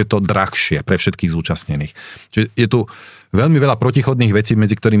zmluvu a už je to drahšie pre všetkých zúčastnených. Čiže je tu veľmi veľa protichodných vecí,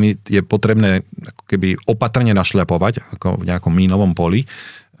 medzi ktorými je potrebné ako keby opatrne našľapovať, ako v nejakom mínovom poli.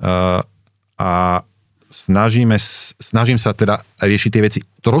 A snažím sa teda riešiť tie veci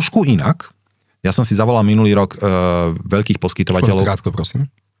trošku inak. Ja som si zavolal minulý rok veľkých poskytovateľov. Krátko,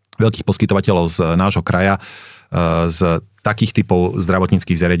 prosím. Veľkých poskytovateľov z nášho kraja, z takých typov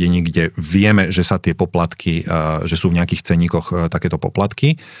zdravotníckych zariadení, kde vieme, že sa tie poplatky, že sú v nejakých cenníkoch takéto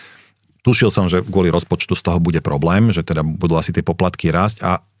poplatky. Tušil som, že kvôli rozpočtu z toho bude problém, že teda budú asi tie poplatky rásť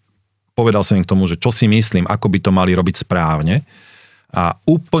a povedal som im k tomu, že čo si myslím, ako by to mali robiť správne. A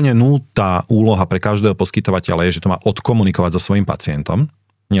úplne nultá úloha pre každého poskytovateľa je, že to má odkomunikovať so svojím pacientom.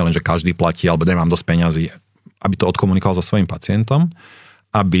 Nie len, že každý platí, alebo nemám dosť peňazí, aby to odkomunikoval so svojím pacientom,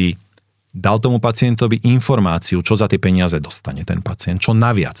 aby dal tomu pacientovi informáciu, čo za tie peniaze dostane ten pacient, čo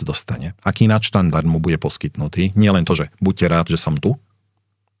naviac dostane, aký nadštandard mu bude poskytnutý. Nie len to, že buďte rád, že som tu,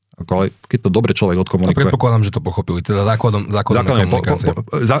 ale keď to dobre človek odkomunikuje. A predpokladám, že to pochopili. Teda základom je komunikácia.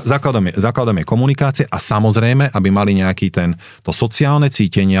 Základom je komunikácia a samozrejme, aby mali nejaký to sociálne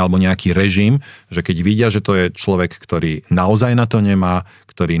cítenie alebo nejaký režim, že keď vidia, že to je človek, ktorý naozaj na to nemá,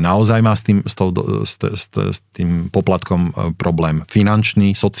 ktorý naozaj má s tým poplatkom problém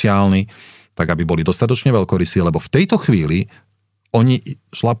finančný, sociálny, tak aby boli dostatočne veľkorysí, lebo v tejto chvíli oni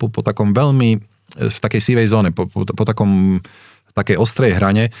šlapú po takom veľmi, v takej sivej zóne, po takej ostrej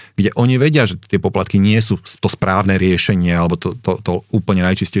hrane, kde oni vedia, že tie poplatky nie sú to správne riešenie, alebo to úplne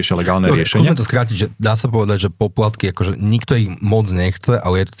najčistejšie legálne riešenie. Skúsme to skrátiť, že dá sa povedať, že poplatky, akože nikto ich moc nechce,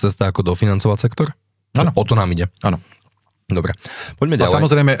 ale je to cesta, ako dofinancovať sektor? Áno. O to nám ide. Áno. Dobre, poďme ďalej. A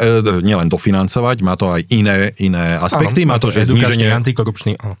samozrejme, nielen dofinancovať, má to aj iné aspekty, má to, že zníženie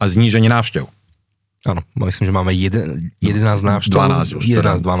antikorupčný a zníženie návštev. Áno, myslím, že máme 11 návštev. 12 už.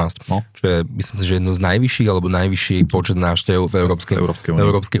 11-12. No. Čo je, myslím si, že jedno z najvyšších, alebo najvyšší počet návštev v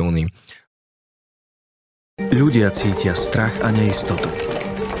Európskej únii. Ľudia cítia strach a neistotu.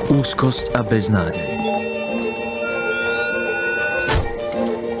 Úzkosť a beznádej.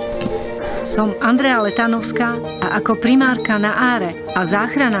 Som Andrea Letanovská a ako primárka na Áre a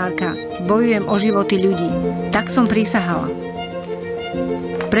záchranárka bojujem o životy ľudí. Tak som prisahala.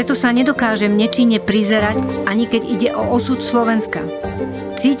 Preto sa nedokážem nečinne prizerať, ani keď ide o osud Slovenska.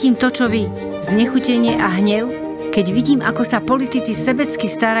 Cítim to, čo vy, znechutenie a hnev, keď vidím, ako sa politici sebecky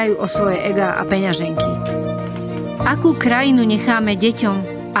starajú o svoje egá a peňaženky. Akú krajinu necháme deťom,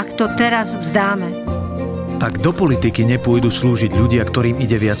 ak to teraz vzdáme? Ak do politiky nepôjdu slúžiť ľudia, ktorým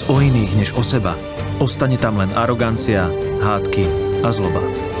ide viac o iných než o seba, ostane tam len arogancia, hádky a zloba.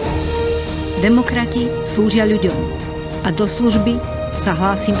 Demokrati slúžia ľuďom a do služby sa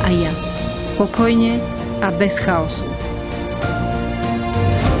hlásim aj ja. Pokojne a bez chaosu.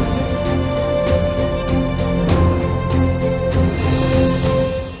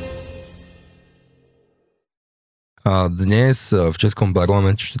 A dnes v Českom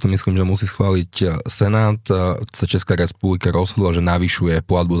parlamente, ešte to myslím, že musí schváliť Senát, sa Česká republika rozhodla, že navyšuje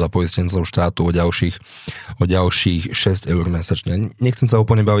platbu za poistencov štátu o ďalších 6 eur mesačne. Nechcem sa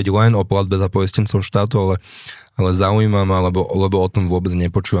úplne baviť len o platbe za poistencov štátu, ale zaujíma ma, lebo o tom vôbec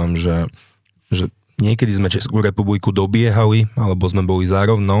nepočúvam, že niekedy sme Českú republiku dobiehali, alebo sme boli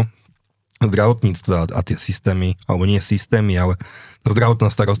zárovno zdravotníctva a tie systémy, alebo nie systémy, ale zdravotná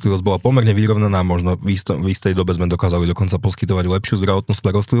starostlivosť bola pomerne vyrovnaná, možno v istej dobe sme dokázali dokonca poskytovať lepšiu zdravotnú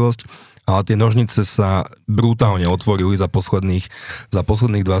starostlivosť, ale tie nožnice sa brutálne otvorili za posledných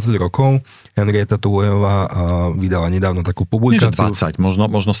 20 rokov. Henrieta Tulejová vydala nedávno takú publikáciu. 20,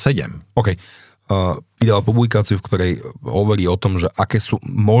 možno 7. OK. Vydala publikáciu, v ktorej hovorí o tom, že aké sú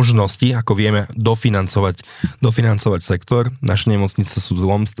možnosti, ako vieme dofinancovať sektor. Naše nemocnice sú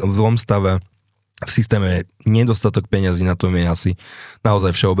v zlom stave, v systéme je nedostatok peňazí, na tom je asi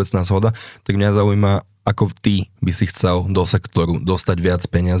naozaj všeobecná zhoda. Tak mňa zaujíma, ako ty by si chcel do sektoru dostať viac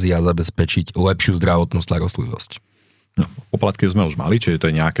peňazí a zabezpečiť lepšiu zdravotnú starostlivosť. No, poplatky sme už mali, čiže to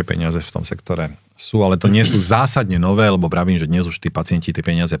je nejaké peniaze v tom sektore sú, ale to nie sú zásadne nové, lebo pravím, že dnes už tí pacienti tie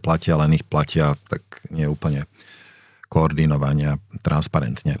peniaze platia, len ich platia tak nie úplne koordinovania,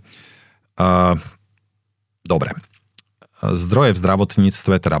 transparentne. Dobre. Zdroje v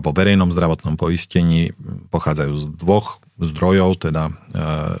zdravotníctve, teda vo verejnom zdravotnom poistení pochádzajú z dvoch zdrojov, teda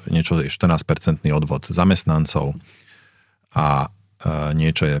niečo je 14% odvod zamestnancov a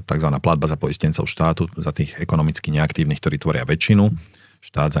niečo je tzv. Platba za poistencov štátu, za tých ekonomicky neaktívnych, ktorí tvoria väčšinu.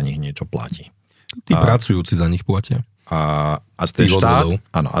 Štát za nich niečo platí. Tí pracujúci za nich platia. A ten štát,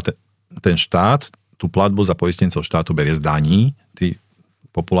 áno, ten štát tú platbu za poistencov štátu berie z daní. Tí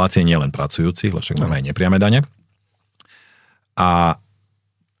populácie nie len pracujúcich, lebo však máme aj nepriame dane. A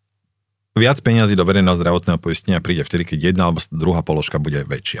viac peňazí do verejného zdravotného poistenia príde vtedy, keď jedna alebo druhá položka bude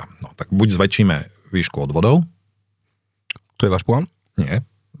väčšia. No tak buď zväčšíme výšku odvodov. To je váš plán? Nie,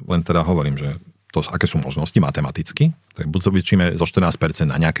 len teda hovorím, že aké sú možnosti matematicky, tak buď zväčšíme zo 14%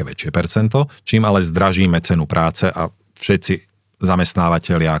 na nejaké väčšie percento, čím ale zdražíme cenu práce a všetci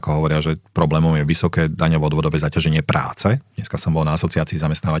zamestnávateľia, ako hovoria, že problémom je vysoké daňovo-odvodové zaťaženie práce. Dneska som bol na asociácii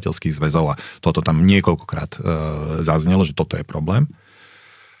zamestnávateľských zväzov a toto tam niekoľkokrát zaznelo, že toto je problém.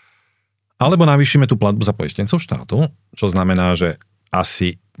 Alebo navýšime tú platbu za poistencov štátu, čo znamená, že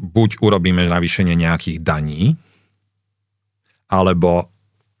asi buď urobíme navýšenie nejakých daní, alebo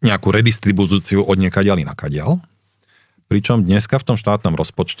nejakú redistribúciu od niekaďal inakaďal. Pričom dneska v tom štátnom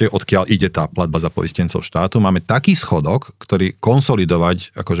rozpočte, odkiaľ ide tá platba za poistencov štátu, máme taký schodok, ktorý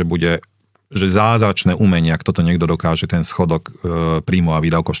konsolidovať, akože bude, že zázračné umenie, ak toto niekto dokáže, ten schodok príjmu a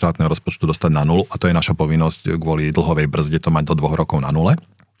výdavkov štátneho rozpočtu dostať na nulu, a to je naša povinnosť kvôli dlhovej brzde to mať do 2 rokov na nule,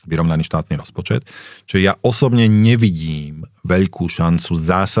 vyrovnaný štátny rozpočet. Čiže ja osobne nevidím veľkú šancu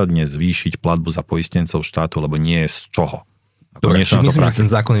zásadne zvýšiť platbu za poistencov štátu, lebo nie je z čoho. Dobre, čiže myslím, že ten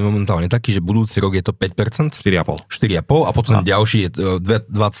zákon je momentálne taký, že budúci rok je to 5%? 4,5. 4,5 a potom ďalší je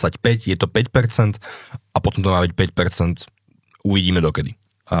 25, je to 5% a potom to má byť 5%. Uvidíme dokedy.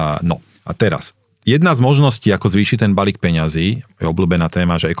 No a teraz, jedna z možností, ako zvýšiť ten balík peňazí, je obľúbená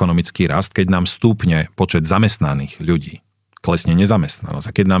téma, že ekonomický rast, keď nám stúpne počet zamestnaných ľudí, klesne nezamestnanosť.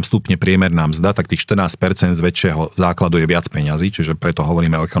 A keď nám stúpne priemerná mzda, tak tých 14% z väčšieho základu je viac peňazí, čiže preto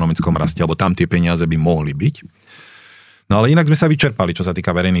hovoríme o ekonomickom raste, alebo tam tie peniaze by mohli byť. No ale inak sme sa vyčerpali, čo sa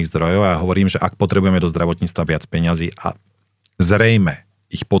týka verejných zdrojov, a ja hovorím, že ak potrebujeme do zdravotníctva viac peňazí a zrejme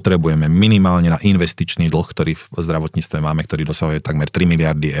ich potrebujeme minimálne na investičný dlh, ktorý v zdravotníctve máme, ktorý dosahuje takmer 3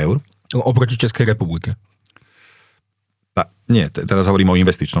 miliardy eur. Oproti Českej republike? Nie, teraz hovorím o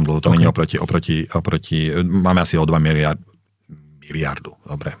investičnom dlhu, to nie je oproti, máme asi o 2 miliardu,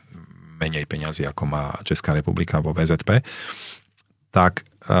 dobre, menej peňazí, ako má Česká republika vo VZP. Tak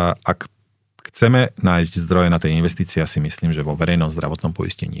ak chceme nájsť zdroje na tej investície, si myslím, že vo verejnom zdravotnom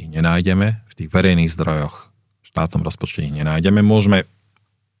poistení nenájdeme. V tých verejných zdrojoch v štátnom rozpočte nenájdeme. Môžeme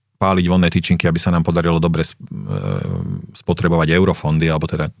páliť vonné tyčinky, aby sa nám podarilo dobre spotrebovať eurofondy,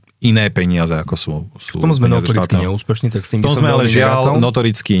 alebo teda iné peniaze, ako sú v tom sme notoricky neúspešní, tak s tým by som sme ale žiaľ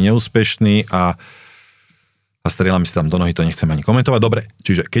notoricky neúspešní a strieľame si tam do nohy, to nechcem ani komentovať. Dobre,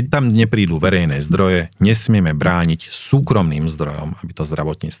 čiže keď tam neprídu verejné zdroje, nesmieme brániť súkromným zdrojom, aby to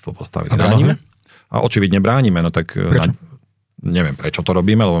zdravotníctvo postavili. A bránime? A očividne bránime, no tak prečo? Neviem, prečo to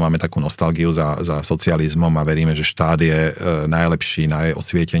robíme, lebo máme takú nostalgiu za socializmom a veríme, že štát je najlepší,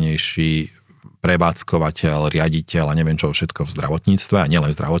 najosvietenejší prevádzkovateľ, riaditeľ a neviem čo všetko v zdravotníctve a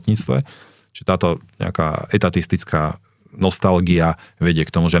nielen v zdravotníctve. Čiže táto nejaká etatistická nostalgia vedie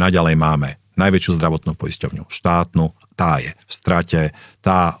k tomu, že naďalej máme najväčšiu zdravotnú poisťovňu, štátnu, tá je v strate,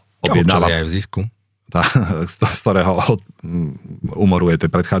 tá objednáva... aj v zisku. Z ktorého umoruje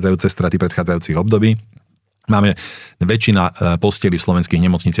tie predchádzajúce straty predchádzajúcich období. Máme väčšina posteli v slovenských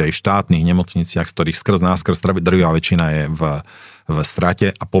nemocniciach aj v štátnych nemocniciach, z ktorých skrz drvivá väčšina je v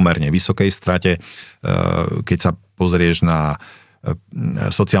strate a pomerne vysokej strate. Keď sa pozrieš na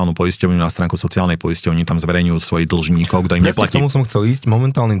sociálnu poisťovňu, na stránku sociálnej poisťovni, tam zverejňujú svojich dlžníkov, kto im neplatí. K tomu som chcel ísť.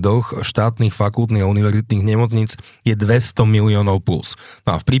 Momentálny dlh štátnych, fakultných a univerzitných nemocníc je 200 miliónov plus.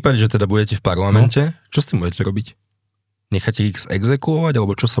 No a v prípade, že teda budete v parlamente, čo s tým budete robiť? Necháte ich exekuovať,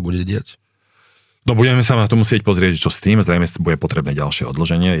 alebo čo sa bude diať? No budeme sa na to musieť pozrieť, čo s tým. Zrejme bude potrebné ďalšie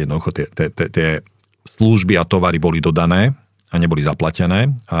odloženie. Jednoducho tie služby a tovary boli dodané a neboli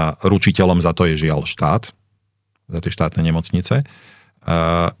zaplatené. A ručiteľom za to je žiaľ štát, za tie štátne nemocnice.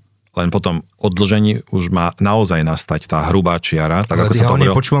 Len potom odložení už má naozaj nastať tá hrubá čiara. Tak, ako ja ho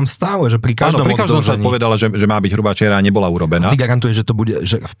nepočúvam stále, že pri každom sa povedala, že má byť hrubá čiara a nebola urobená. A ty garantuješ, že to bude,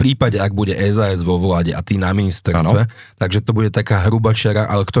 že v prípade, ak bude SaS vo vláde a ty na ministerstve, takže to bude taká hrubá čiara,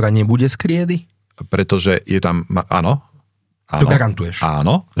 ale ktorá nebude z kriedy? Pretože je tam, áno. To garantuješ.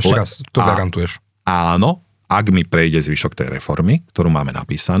 Áno. Ešte raz, to garantuješ. Áno, ak mi prejde zvyšok tej reformy, ktorú máme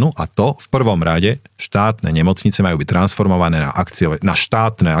napísanú, a to v prvom rade štátne nemocnice majú byť transformované na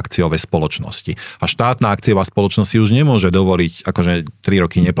štátne akciové spoločnosti. A štátna akciová spoločnosť si už nemôže dovoliť akože 3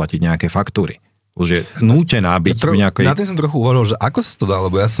 roky neplatiť nejaké faktúry. Už je nútená byť v nejakej... Na tým som trochu uvažoval, že ako sa to dá,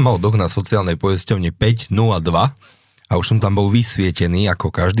 lebo ja som mal dlh na sociálnej poisťovni 502 a už som tam bol vysvietený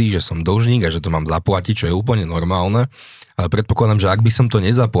ako každý, že som dlžník a že to mám zaplatiť, čo je úplne normálne. Ale predpokladám, že ak by som to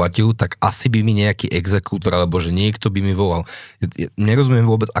nezaplatil, tak asi by mi nejaký exekútor, alebo že niekto by mi volal. Nerozumiem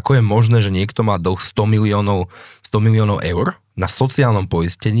vôbec, ako je možné, že niekto má dlh 100 miliónov eur na sociálnom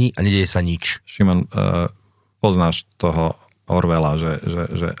poistení a nedieje sa nič. Šimon, poznáš toho Orwella, že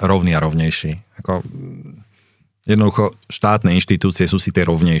rovný a rovnejší. Jednoducho štátne inštitúcie sú si tie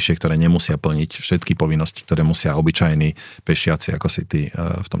rovnejšie, ktoré nemusia plniť všetky povinnosti, ktoré musia obyčajní pešiaci, ako si ty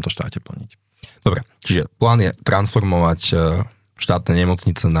v tomto štáte plniť. Dobre, čiže plán je transformovať štátne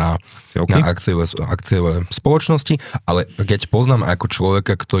nemocnice na akciové spoločnosti, ale keď poznám ako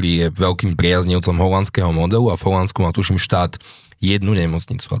človeka, ktorý je veľkým priaznivcom holandského modelu a v Holandsku má tuším štát jednu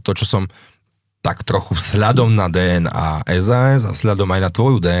nemocnicu. A to, čo som tak trochu vzhľadom na DNA SaS a vzhľadom aj na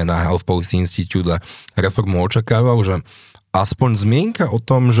tvoju DNA Health Policy Institute a reformu očakával, že aspoň zmienka o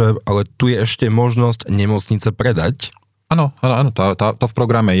tom, že ale tu je ešte možnosť nemocnice predať. Áno, to v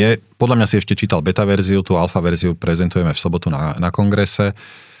programe je. Podľa mňa si ešte čítal beta verziu, tú alfa verziu prezentujeme v sobotu na kongrese,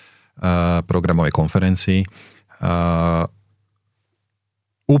 programovej konferencii.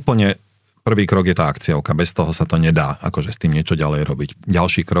 Úplne prvý krok je tá akciovka, bez toho sa to nedá, akože s tým niečo ďalej robiť.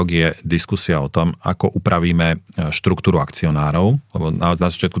 Ďalší krok je diskusia o tom, ako upravíme štruktúru akcionárov, lebo na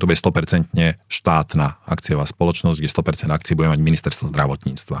začiatku to bude 100% štátna akciová spoločnosť, kde 100% akcií bude mať ministerstvo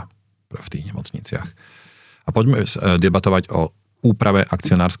zdravotníctva v tých nemocniciach. A poďme debatovať o úprave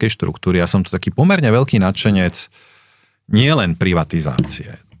akcionárskej štruktúry. Ja som tu taký pomerne veľký nadšenec nielen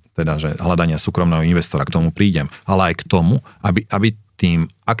privatizácie, teda že hľadania súkromného investora, k tomu prídem, ale aj k tomu, aby tým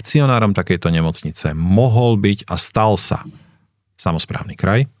akcionárom takejto nemocnice mohol byť a stal sa samosprávny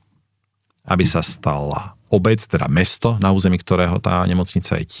kraj, aby sa stala obec, teda mesto, na území ktorého tá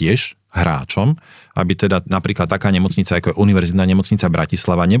nemocnica je tiež hráčom, aby teda napríklad taká nemocnica, ako je Univerzitná nemocnica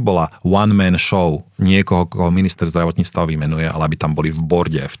Bratislava, nebola one-man show niekoho, koho minister zdravotníctva vymenuje, ale aby tam boli v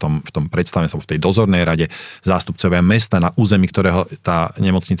borde, v tom predstavenstve, v tej dozornej rade zástupcovia mesta, na území ktorého tá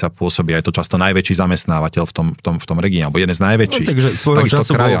nemocnica pôsobí. A je to často najväčší zamestnávateľ v tom regióne, alebo jeden z najväčších. No, takže svojho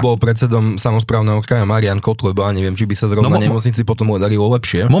času bol predsedom samosprávneho kraja Marian Kotleba, neviem, či by sa zrovna nemocnici potom darilo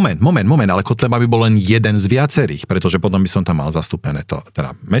lepšie. Moment, ale Kotleba by bol len jeden z viacerých, pretože potom by som tam mal zastúpené to,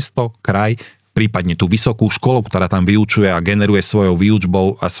 teda mesto, kraj, prípadne tú vysokú školu, ktorá tam vyučuje a generuje svojou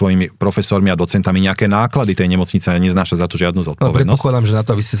výučbou a svojimi profesormi a docentami nejaké náklady tej nemocnice a neznáša za to žiadnu zodpovednosť. No, predpokladám, že na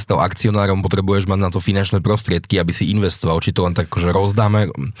to, aby si stal akcionárom, potrebuješ mať na to finančné prostriedky, aby si investoval. Či to len tak, že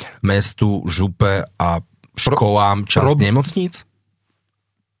rozdáme mestu, župe a školám časť nemocníc?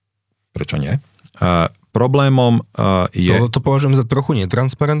 Prečo nie? Problémom je... To považujem za trochu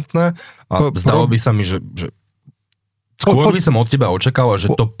netransparentné a zdalo by sa mi, že skôr by som od teba očakával, že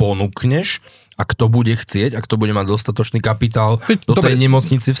to ponúkneš a kto bude chcieť a kto bude mať dostatočný kapitál do tej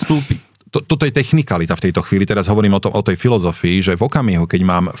nemocnici vstúpi. Toto je technikalita v tejto chvíli. Teraz hovorím o tej filozofii, že v okamihu, keď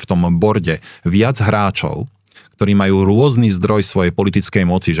mám v tom borde viac hráčov, ktorí majú rôzny zdroj svojej politickej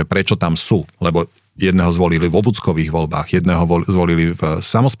moci, že prečo tam sú, lebo jedného zvolili vo vúckových voľbách, jedného zvolili v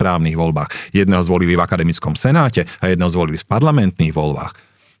samosprávnych voľbách, jedného zvolili v akademickom senáte a jedného zvolili v parlamentných voľbách,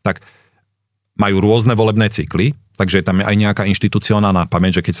 tak majú rôzne volebné cykly, takže je tam aj nejaká inštitucionálna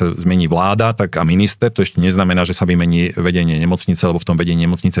pamäť, že keď sa zmení vláda, tak a minister, to ešte neznamená, že sa vymení vedenie nemocnice, lebo v tom vedení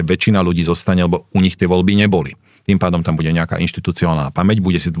nemocnice väčšina ľudí zostane, lebo u nich tie voľby neboli. tým pádom tam bude nejaká inštitucionálna pamäť,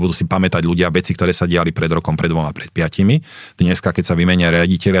 budú si pamätať ľudia veci, ktoré sa diali pred rokom, pred 2, pred 5. Dneska, keď sa vymenia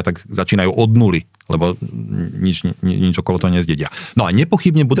riaditelia, tak začínajú od nuly, lebo nič okolo toho nezdedia. No a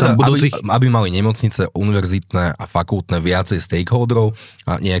nepochybne teda, budú aby mali nemocnice, univerzitné a fakultné viacej stakeholderov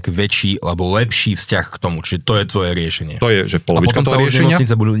a nejaký väčší alebo lepší vzťah k tomu. Čiže to je tvoje riešenie. To je, že polovička toho riešenia.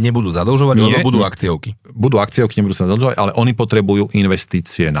 Nemocnice nebudú zadlžovať, alebo budú akciovky. Budú akciovky, nebudú sa zadlžovať, ale oni potrebujú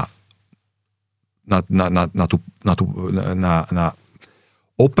investície na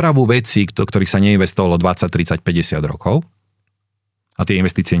opravu vecí, ktorých sa neinvestovalo 20, 30, 50 rokov a tie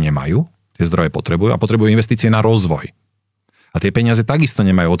investície nemajú, tie zdroje potrebujú a potrebujú investície na rozvoj. A tie peniaze takisto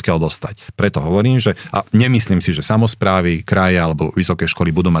nemajú odkiaľ dostať. Preto hovorím, že a nemyslím si, že samosprávy, kraje alebo vysoké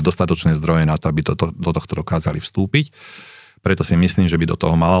školy budú mať dostatočné zdroje na to, aby do tohto dokázali vstúpiť. Preto si myslím, že by do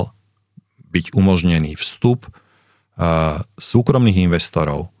toho mal byť umožnený vstup súkromných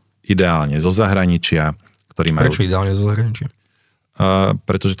investorov, ideálne zo zahraničia, ktorí majú... Prečo ideálne zo zahraničia?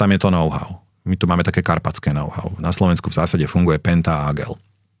 Pretože tam je to know-how. My tu máme také karpatské know-how. Na Slovensku v zásade funguje Penta a Agel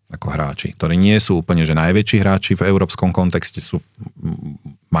ako hráči, ktorí nie sú úplne že najväčší hráči v európskom kontexte,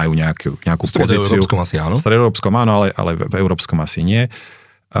 majú nejakú pozíciu. V stredoeurópskom asi áno. V stredoeurópskom áno, ale v európskom asi nie.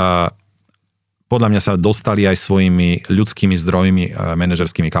 Podľa mňa sa dostali aj svojimi ľudskými zdrojmi,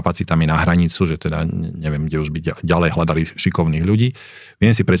 manažerskými kapacitami na hranicu, že teda neviem, kde už by ďalej hľadali šikovných ľudí.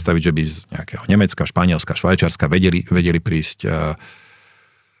 Viem si predstaviť, že by z nejakého Nemecka, Španielska, Švajčiarska vedeli prísť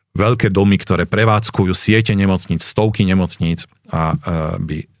veľké domy, ktoré prevádzkujú siete nemocníc, stovky nemocníc a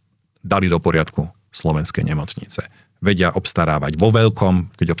by dali do poriadku slovenské nemocnice. Vedia obstarávať vo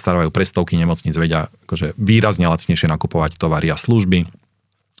veľkom, keď obstarávajú pre stovky nemocníc, vedia akože výrazne lacnejšie nakupovať tovary a služby,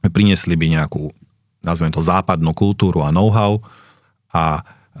 priniesli by nejakú, nazvem to, západnú kultúru a know-how a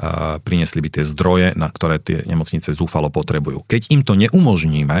priniesli by tie zdroje, na ktoré tie nemocnice zúfalo potrebujú. Keď im to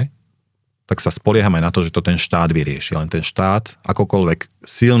neumožníme, tak sa spoliehame na to, že to ten štát vyrieši. Len ten štát, akokoľvek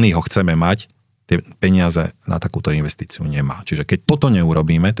silný ho chceme mať, tie peniaze na takúto investíciu nemá. Čiže keď toto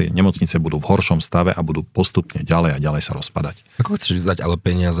neurobíme, tie nemocnice budú v horšom stave a budú postupne ďalej a ďalej sa rozpadať. Ako chceš dať ale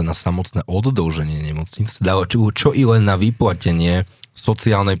peniaze na samotné oddĺženie nemocnice? Čo i len na vyplatenie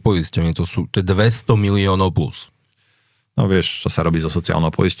sociálnej poisťovne, to je 200 miliónov plus. No vieš, čo sa robí so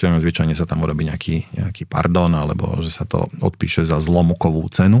sociálnou poisťovňou, zvyčajne sa tam urobí nejaký pardon, alebo že sa to odpíše za zlomukovú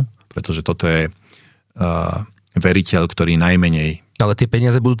cenu, pretože toto je veriteľ, ktorý najmenej... Ale tie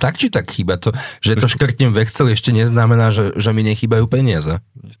peniaze budú tak či tak chýbať. To, že to škrtnem v Excel ešte neznamená, že mi nechýbajú peniaze.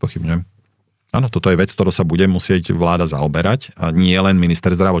 Nespochybňujem. Áno, toto je vec, ktorú sa bude musieť vláda zaoberať a nie len minister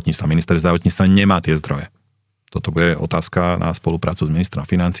zdravotníctva. Minister zdravotníctva nemá tie zdroje. Toto bude otázka na spoluprácu s ministrom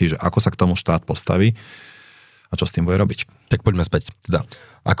financií, že ako sa k tomu štát postaví a čo s tým bude robiť. Tak poďme späť. Teda,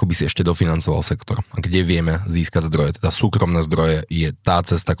 ako by si ešte dofinancoval sektor? A kde vieme získať zdroje? Teda súkromné zdroje je tá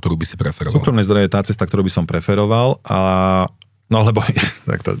cesta, ktorú by si preferoval. Súkromné zdroje je tá cesta, ktorú by som preferoval, lebo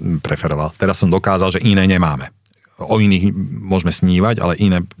tak to preferoval. Teraz som dokázal, že iné nemáme. O iných môžeme snívať, ale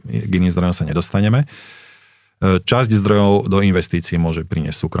k iným zdrojom sa nedostaneme. Časť zdrojov do investícií môže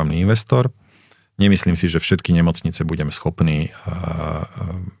priniesť súkromný investor. Nemyslím si, že všetky nemocnice budeme schopní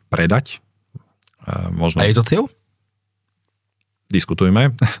predať. Možno... A je to cieľ?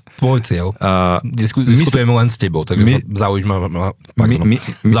 Diskutujme. Tvoj cieľ. Diskutujeme len s tebou, takže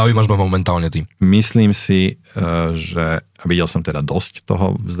zaujímaš ma momentálne ty. Myslím si, že videl som teda dosť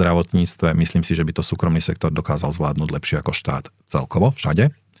toho v zdravotníctve. Myslím si, že by to súkromný sektor dokázal zvládnuť lepšie ako štát celkovo, všade.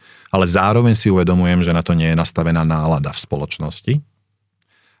 Ale zároveň si uvedomujem, že na to nie je nastavená nálada v spoločnosti.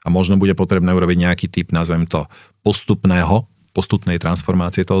 A možno bude potrebné urobiť nejaký typ, nazvem to, postupnej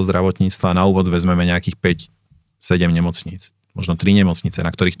transformácie toho zdravotníctva. Na úvod vezmeme nejakých 5-7 nemocníc, možno 3 nemocnice, na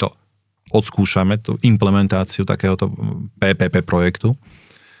ktorých to odskúšame, tú implementáciu takéhoto PPP projektu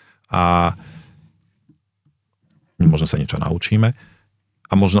a možno sa niečo naučíme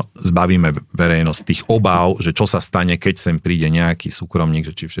a možno zbavíme verejnosť tých obáv, že čo sa stane, keď sem príde nejaký súkromník,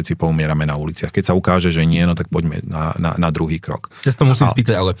 že či všetci poumierame na uliciach. Keď sa ukáže, že nie, no tak poďme na druhý krok. Ja to musím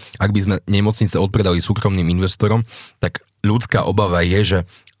spýtať, ale ak by sme nemocnice odpredali súkromným investorom, tak ľudská obava je, že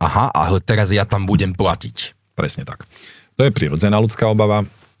aha, ale teraz ja tam budem platiť. Presne tak. To je prirodzená ľudská obava.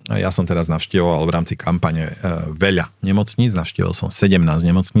 Ja som teraz navštevoval v rámci kampane veľa nemocníc. Navštívil som 17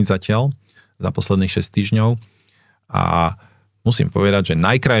 nemocníc zatiaľ za posledných 6 týždňov a musím povedať, že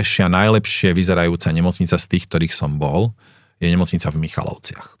najkrajšia, najlepšie vyzerajúca nemocnica z tých, ktorých som bol, je nemocnica v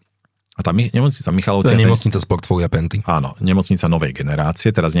Michalovciach. A tá nemocnica v Michalovciach... To je nemocnica z portfólia Penty. Áno, nemocnica novej generácie.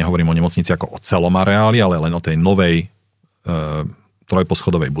 Teraz nehovorím o nemocnici ako o celom areáli, ale len o tej novej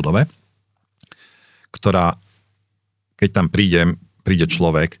trojposchodovej budove, ktorá, keď tam príde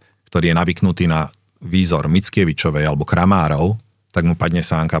človek, ktorý je navyknutý na výzor Mickievičovej alebo Kramárov, tak mu padne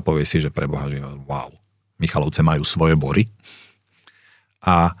sánka a povie si, že preboha, že wow. Michalovce majú svoje bory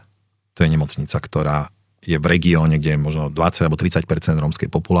a to je nemocnica, ktorá je v regióne, kde je možno 20 alebo 30% rómskej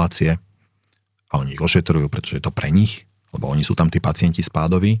populácie a oni ich ošetrujú, pretože je to pre nich, lebo oni sú tam tí pacienti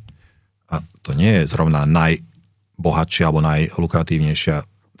spádoví a to nie je zrovna najbohatšia alebo najlukratívnejšia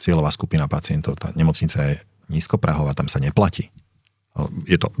cieľová skupina pacientov. Tá nemocnica je nízkoprahová, tam sa neplatí.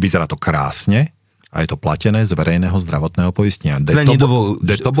 Vyzerá to krásne a je to platené z verejného zdravotného poistenia. Teda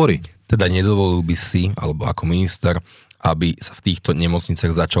nedovolil by si, alebo ako minister, aby sa v týchto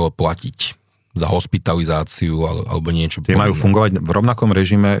nemocniciach začalo platiť za hospitalizáciu alebo niečo. Tie majú fungovať v rovnakom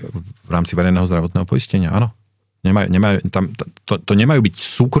režime v rámci verejného zdravotného poistenia, áno. To nemajú byť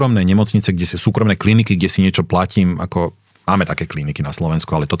súkromné nemocnice, súkromné kliniky, kde si niečo platím, ako máme také kliniky na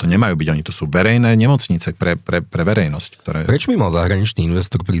Slovensku, ale toto nemajú byť, oni to sú verejné nemocnice pre verejnosť. Prečo by mal zahraničný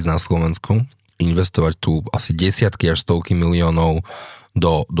investor prísť na Slovensku, investovať tu asi desiatky až stovky miliónov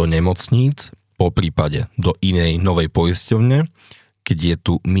do nemocníc, po prípade do inej novej poisťovne, keď je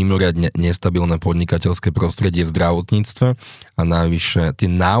tu mimoriadne nestabilné podnikateľské prostredie v zdravotníctve a najvyššie tie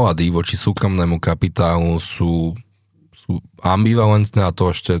nálady voči súkromnému kapitálu sú ambivalentné a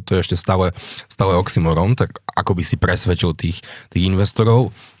to je ešte stále oxymoron, tak ako by si presvedčil tých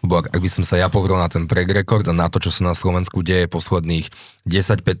investorov, lebo ak by som sa ja pozrel na ten track record a na to, čo sa na Slovensku deje posledných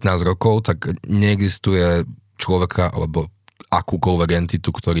 10-15 rokov, tak neexistuje človeka alebo akúkoľvek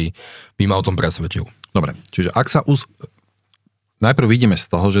entitu, ktorý by ma o tom presvedčil. Dobre, čiže ak sa najprv vidíme z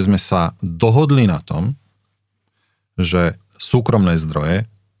toho, že sme sa dohodli na tom, že súkromné zdroje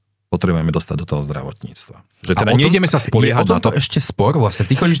potrebujeme dostať do toho zdravotníctva. Že teda nejdeme sa spoliehať na to. Ešte spor, vlastne.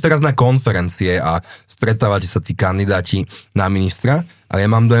 Ty chodíš teraz na konferencie a stretávate sa tí kandidáti na ministra, ale ja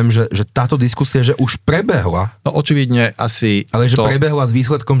mám dojem, že táto diskusia, že už prebehla. No očividne asi... Ale že prebehla s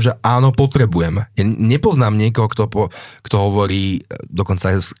výsledkom, že áno, potrebujeme. Ja nepoznám niekoho, kto hovorí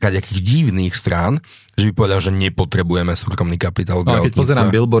dokonca aj z kadejakých divných strán, že by povedal, že nepotrebujeme súkromný kapitál zdravotníctva. Keď pozerám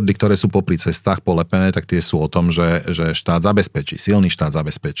billboardy, ktoré sú popri cestách polepené, tak tie sú o tom, že štát zabezpečí, silný štát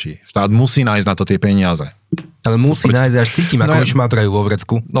zabezpečí. Štát musí nájsť na to tie peniaze. Ale musí nájsť, až cítim, ako šmátrajú vo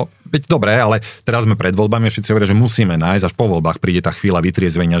vrecku. No, veď dobre, ale teraz sme pred voľbami a všetci hovoria, že musíme nájsť, až po voľbách príde tá chvíľa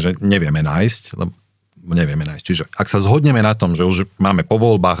vytriezvenia, že nevieme nájsť, lebo nevieme nájsť. Čiže ak sa zhodneme na tom, že už máme po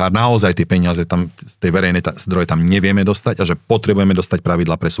voľbách a naozaj tie peniaze tam, z tej verejnej zdroje tam nevieme dostať a že potrebujeme dostať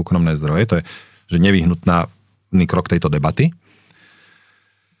pravidla pre súkromné zdroje, to je že nevyhnutný krok tejto debaty,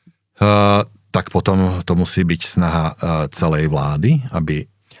 tak potom to musí byť snaha celej vlády, aby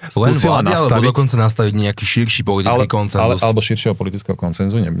skúsila nastaviť... Alebo dokonca nastaviť nejaký širší politický konsenzus. Alebo širšieho politického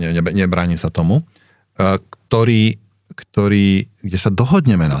konsenzu, nebránim sa tomu, kde sa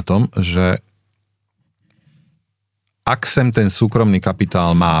dohodneme na tom, že ak sem ten súkromný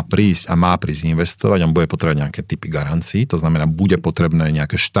kapitál má prísť investovať, on bude potrebovať nejaké typy garancií, to znamená, bude potrebné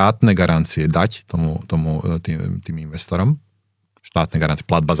nejaké štátne garancie dať tým investorom. Štátne garancie,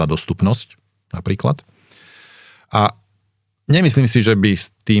 platba za dostupnosť napríklad. A nemyslím si, že by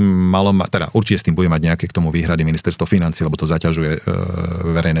s tým malo mať, teda určite s tým bude mať nejaké k tomu výhrady ministerstvo financií, lebo to zaťažuje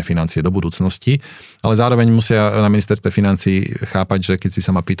verejné financie do budúcnosti, ale zároveň musia na ministerstve financií chápať, že keď si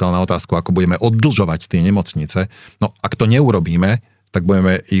sa ma pýtal na otázku, ako budeme oddlžovať tie nemocnice, no ak to neurobíme, tak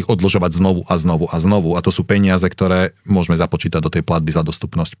budeme ich oddlžovať znovu a znovu a znovu a to sú peniaze, ktoré môžeme započítať do tej platby za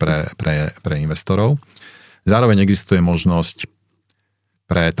dostupnosť pre investorov. Zároveň existuje možnosť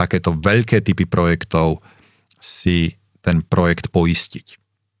pre takéto veľké typy projektov si ten projekt poistiť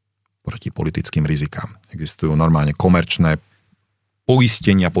proti politickým rizikám. Existujú normálne komerčné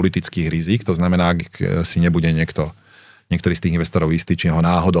poistenia politických rizik, to znamená, ak si nebude niektorý z tých investorov istý, či ho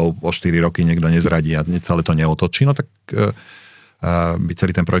náhodou o 4 roky niekto nezradí a celé to neotočí, no tak by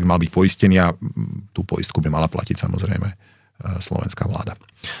celý ten projekt mal byť poistený a tú poistku by mala platiť samozrejme slovenská vláda.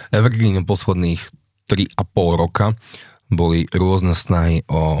 Evergreenom posledných 3,5 roka boli rôzne snahy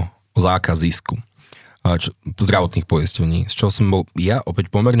o zákaz zisku zdravotných poisťovní, z čoho som bol ja opäť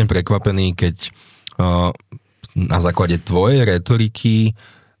pomerne prekvapený, keď na základe tvojej retoriky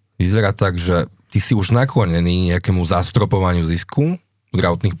vyzerá tak, že ty si už naklonený nejakému zastropovaniu zisku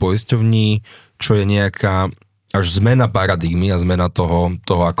zdravotných poisťovní, čo je nejaká až zmena paradigmy a zmena toho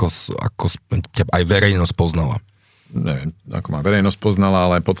ako aj verejnosť poznala. Neviem, ako ma verejnosť poznala,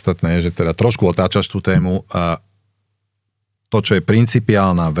 ale podstatné je, že teda trošku otáčaš tú tému a to, čo je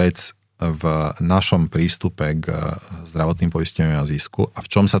principiálna vec v našom prístupe k zdravotným poisteniam a zisku a v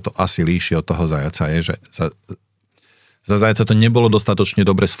čom sa to asi líši od toho Zajaca je, že za Zajaca to nebolo dostatočne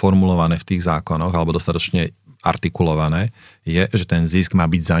dobre sformulované v tých zákonoch alebo dostatočne artikulované, je, že ten zisk má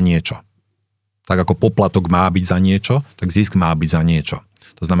byť za niečo. Tak ako poplatok má byť za niečo, tak zisk má byť za niečo.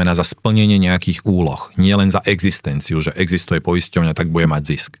 To znamená za splnenie nejakých úloh, nie len za existenciu, že existuje poisťovňa, tak bude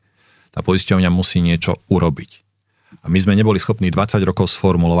mať zisk. tá poisťovňa musí niečo urobiť. A my sme neboli schopní 20 rokov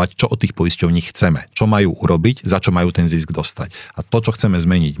sformulovať, čo od tých poisťovní chceme, čo majú urobiť, za čo majú ten zisk dostať. A to, čo chceme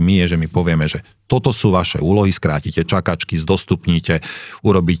zmeniť my, je, že my povieme, že toto sú vaše úlohy, skrátite čakačky, zdostupníte,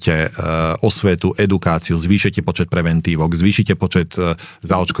 urobíte osvetu, edukáciu, zvýšite počet preventívok, zvýšite počet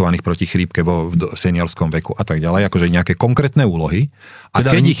zaočkovaných proti chrípke v seniorskom veku a tak ďalej, akože nejaké konkrétne úlohy. A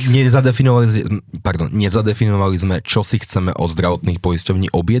teda keď ich nezadefinovali sme, čo si chceme od zdravotných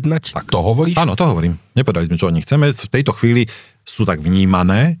poisťovní objednať? Tak. To hovoríš? Áno, to hovorím. Nepovedali sme, čo od nich chceme. V tejto chvíli sú tak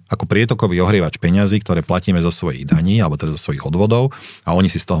vnímané ako prietokový ohrievač peňazí, ktoré platíme zo svojich daní alebo teda zo svojich odvodov a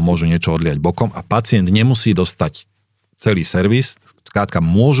oni si z toho môžu niečo odliať bokom a pacient nemusí dostať celý servis, skrátka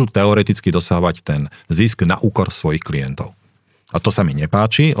môžu teoreticky dosahovať ten zisk na úkor svojich klientov. A to sa mi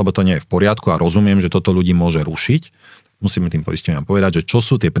nepáči, lebo to nie je v poriadku a rozumiem, že toto ľudí môže rušiť. Musíme tým poisťovňam povedať, že čo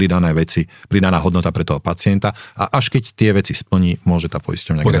sú tie pridané veci, pridaná hodnota pre toho pacienta a až keď tie veci splní, môže tá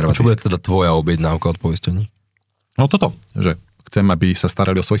poisťovňa generovať. Čo bude teda tvoja objednávka od poisťovní? No toto, že chcem, aby sa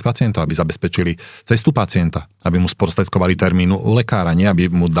starali o svojich pacientov, aby zabezpečili cestu pacienta, aby mu sprostredkovali termínu u lekára, nie aby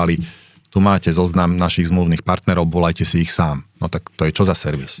mu dali, tu máte zoznam našich zmluvných partnerov, volajte si ich sám. No tak to je čo za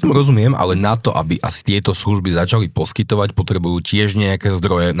servis? Rozumiem, ale na to, aby asi tieto služby začali poskytovať, potrebujú tiež nejaké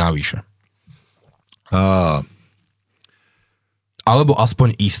zdroje navyše. Alebo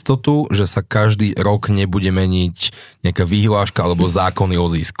aspoň istotu, že sa každý rok nebude meniť nejaká vyhláška alebo zákony o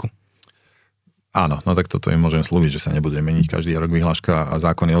zisku. Áno, no tak toto im môžem slúbiť, že sa nebude meniť každý rok vyhláška a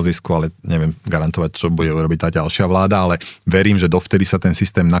zákony o zisku, ale neviem garantovať, čo bude robiť tá ďalšia vláda, ale verím, že dovtedy sa ten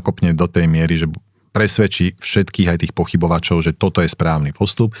systém nakopne do tej miery, že presvedčí všetkých aj tých pochybovačov, že toto je správny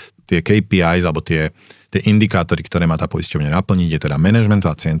postup. Tie KPIs alebo tie indikátory, ktoré má tá poisťovňa naplniť, je teda management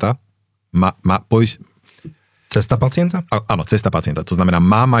pacienta, Cesta pacienta? Áno, cesta pacienta. To znamená,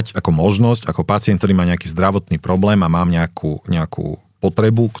 má mať ako možnosť, ako pacient, ktorý má nejaký zdravotný problém a mám nejakú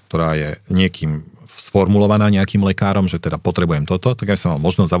potrebu, ktorá je niekým sformulovaná nejakým lekárom, že teda potrebujem toto, tak ja som mal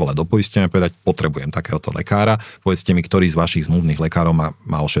možnosť zavolať do poisťovne a povedať, potrebujem takéhoto lekára, povedzte mi, ktorý z vašich zmluvných lekárov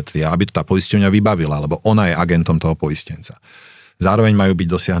ma ošetrí, aby to tá poisťovňa vybavila, lebo ona je agentom toho poistenca. Zároveň majú byť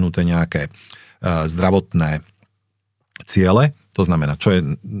dosiahnuté nejaké zdravotné ciele, to znamená, čo je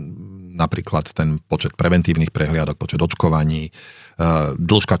napríklad ten počet preventívnych prehliadok, počet očkovaní,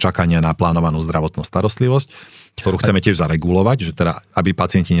 dĺžka čakania na plánovanú zdravotnú starostlivosť, ktorú chceme tiež zaregulovať, že teda, aby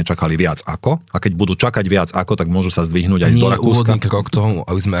pacienti nečakali viac ako, a keď budú čakať viac ako, tak môžu sa zdvihnúť aj z do Rakúska. Nie je úvodný krok toho,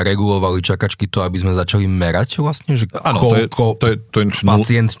 aby sme regulovali čakačky, to, aby sme začali merať vlastne, že ano, koľko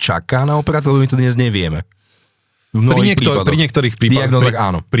pacient čaká na operáciu, lebo my to dnes nevieme. Pri niektorých prípadoch,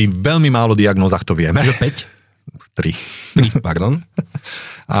 áno. Pri veľmi málo diagnózach to vieme. Že 5? 3, pardon.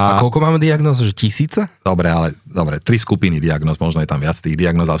 A koľko máme diagnóz? Že 1000? Dobre, 3 skupiny diagnóz, možno je tam viac tých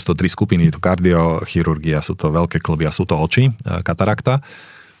diagnóz, ale sú to 3 skupiny, je to kardiochirurgia, sú to veľké klby a sú to oči, katarakta.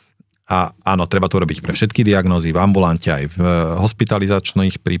 A áno, treba to robiť pre všetky diagnózy, v ambulante aj v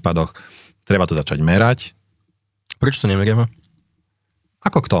hospitalizačných prípadoch. Treba to začať merať. Prečo to nemerieme?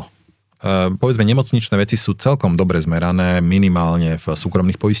 Ako kto? Povedzme, nemocničné veci sú celkom dobre zmerané, minimálne v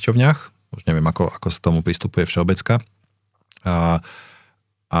súkromných poisťovniach. Už neviem, ako sa tomu pristupuje všeobecka.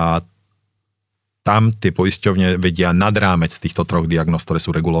 A tam tie poisťovne vedia nad rámec týchto 3 diagnóz, ktoré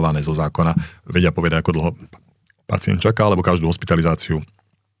sú regulované zo zákona, vedia povedať, ako dlho pacient čaká, alebo každú hospitalizáciu,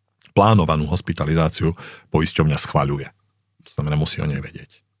 plánovanú hospitalizáciu poisťovňa schvaľuje. To znamená, musí o nej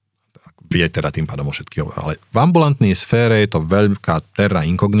vedieť. Vie teda tým pádom o všetkých. Ale v ambulantnej sfére je to veľká terra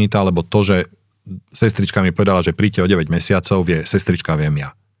incognita, lebo to, že sestrička mi povedala, že príďte o 9 mesiacov, sestrička viem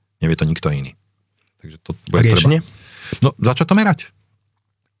ja. Nevie to nikto iný. Takže to bude riešenie? No, začať to merať.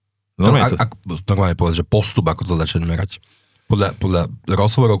 Normálne povedať, že postup, ako to začať merať. Podľa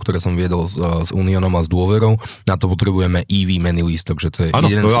rozhovorov, ktoré som viedol s Unionom a s Dôverou, na to potrebujeme výmenný lístok, že to je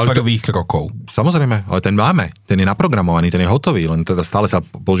jeden z prvých krokov. Samozrejme, ale ten máme. Ten je naprogramovaný, ten je hotový, len teda stále sa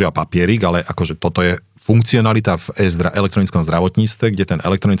používa papierik, ale akože toto je funkcionalita v elektronickom zdravotníctve, kde ten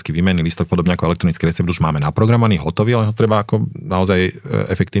elektronický výmenný lístok, podobne ako elektronický recept, už máme naprogramovaný, hotový, ale ho treba ako naozaj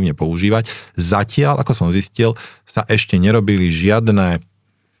efektívne používať. Zatiaľ, ako som zistil, sa ešte nerobili žiadne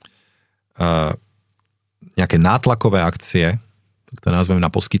nejaké nátlakové akcie, ktoré nazveme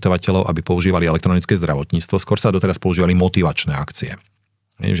na poskytovateľov, aby používali elektronické zdravotníctvo. Skôr sa doteraz používali motivačné akcie.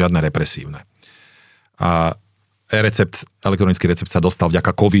 Žiadne represívne. A elektronický recept sa dostal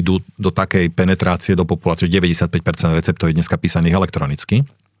vďaka covidu do takej penetrácie do populácie, že 95% receptov je dneska písaných elektronicky.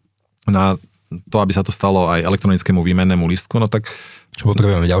 Na to, aby sa to stalo aj elektronickému výmennému lístku, no tak... Čo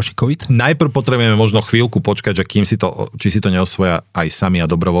potrebujeme, ďalší COVID? Najprv potrebujeme možno chvíľku počkať, že či si to neosvoja aj sami a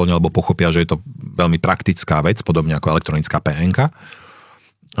dobrovoľne, lebo pochopia, že je to veľmi praktická vec, podobne ako elektronická PN-ka.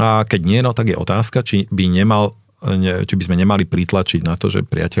 A keď nie, no tak je otázka, či by nemal nemali pritlačiť na to, že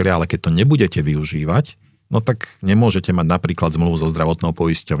priatelia, ale keď to nebudete využívať, no tak nemôžete mať napríklad zmluvu so zdravotnou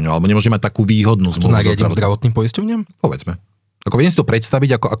poisťovňou, alebo nemôžete mať takú výhodnú zmluvu so zdravotným poisťovňam? Povedzme. Ako viem si to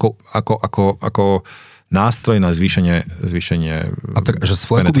predstaviť ako nástroj na zvýšenie a tak, že z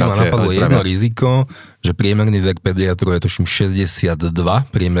fleku by ma napadlo jedno riziko, že priemerný vek pediatrov je tuším 62,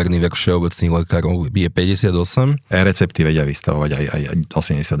 priemerný vek všeobecných lekárov je 58. E-recepty vedia vystavovať aj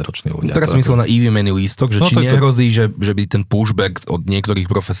 80-roční ľudia. Teraz som myslel na e-výmenný lístok, že či nehrozí, že by ten pushback od niektorých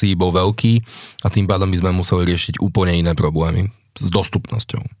profesí bol veľký a tým pádom by sme museli riešiť úplne iné problémy s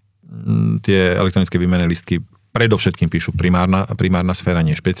dostupnosťou. Tie elektronické výmenné lístky predovšetkým píšu primárna sféra,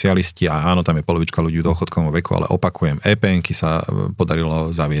 nie špecialisti a áno, tam je polovička ľudí v dôchodkovom veku, ale opakujem, EPN-ky sa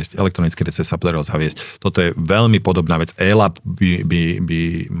podarilo zaviesť, elektronický recept sa podarilo zaviesť. Toto je veľmi podobná vec. E-lab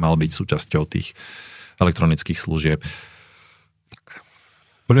by mal byť súčasťou tých elektronických služieb.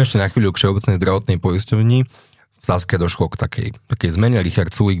 Poďme ešte na chvíľu k všeobecnej zdravotnej poisťovni. V SaSke došlo k takej zmene. Richard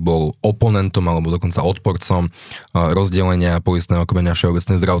Sulík bol oponentom alebo dokonca odporcom rozdelenia poistného kmeňa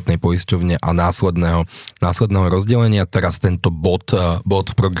všeobecnej zdravotnej poisťovne a následného rozdelenia. Teraz tento bod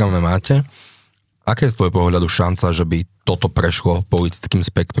v programe máte. Aké je z tvojho pohľadu šanca, že by toto prešlo politickým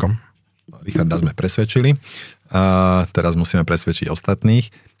spektrom? Richarda sme presvedčili. Teraz musíme presvedčiť ostatných.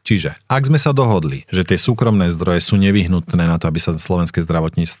 Čiže, ak sme sa dohodli, že tie súkromné zdroje sú nevyhnutné na to, aby sa slovenské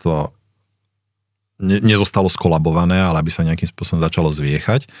zdravotníctvo nezostalo skolabované, ale aby sa nejakým spôsobom začalo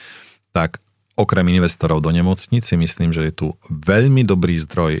zviechať, tak okrem investorov do nemocnici myslím, že je tu veľmi dobrý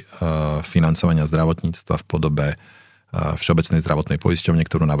zdroj financovania zdravotníctva v podobe všeobecnej zdravotnej poisťovne,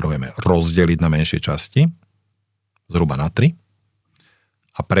 ktorú navrhujeme rozdeliť na menšie časti, zhruba na 3,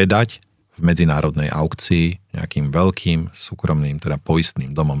 a predať v medzinárodnej aukcii nejakým veľkým súkromným, teda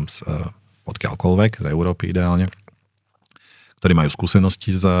poistným domom odkiaľkoľvek, z Európy ideálne, ktorí majú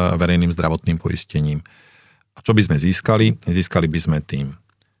skúsenosti s verejným zdravotným poistením. A čo by sme získali? Získali by sme tým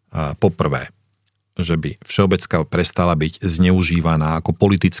poprvé, že by všeobecka prestala byť zneužívaná ako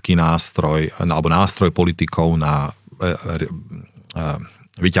politický nástroj, alebo nástroj politikov na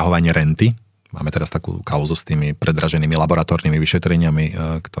vyťahovanie renty. Máme teraz takú kauzu s tými predraženými laboratórnymi vyšetreniami,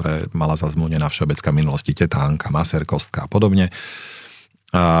 ktoré mala zazmluvnená všeobecká v minulosti tetánka, masér, kostka a podobne.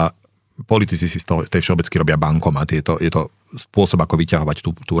 Politici si z tej všeobecky robia bankomat. Je to spôsob, ako vyťahovať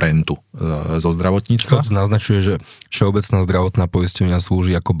tú rentu zo zdravotníctva. To naznačuje, že všeobecná zdravotná poisťovňa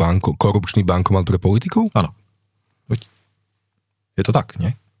slúži ako korupčný bankomat pre politikov? Áno. Je to tak,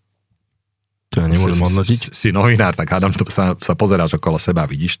 nie? To ja nemôžem hodnotiť. Si novinár, tak hádam, sa pozeráš okolo seba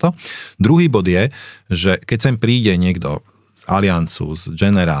a vidíš to. Druhý bod je, že keď sem príde niekto z Aliancu, z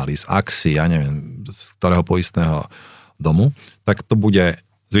Generali, z Axi, ja neviem, z ktorého poistného domu, tak to bude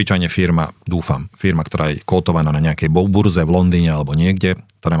zvyčajne firma, ktorá je kotovaná na nejakej burze v Londýne alebo niekde,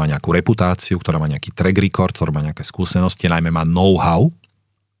 ktorá má nejakú reputáciu, ktorá má nejaký track record, ktorá má nejaké skúsenosti, najmä má know-how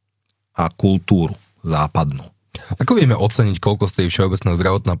a kultúru západnú. Ako vieme oceniť, koľko stojí všeobecná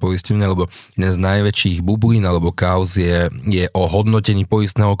zdravotná poisťovňa, lebo jeden z najväčších bublín alebo kauz je o hodnotení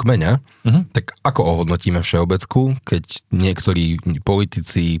poistného kmeňa. Tak ako ohodnotíme všeobecku, keď niektorí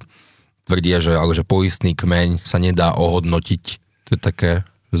politici tvrdia, že poistný kmeň sa nedá ohodnotiť? To je také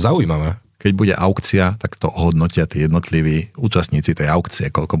zaujímavé. Keď bude aukcia, tak to ohodnotia tí jednotliví účastníci tej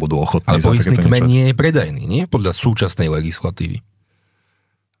aukcie, koľko budú ochotní. Ale poistný kmeň nie je predajný, nie? Podľa súčasnej legislatívy.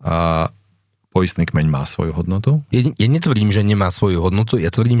 Poistný kmeň má svoju hodnotu? Ja netvrdím, že nemá svoju hodnotu,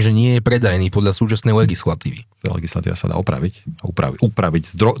 ja tvrdím, že nie je predajný podľa súčasnej legislatívy. Legislatíva sa dá upraviť.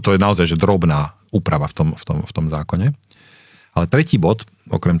 To je naozaj že drobná úprava v tom zákone. Ale tretí bod,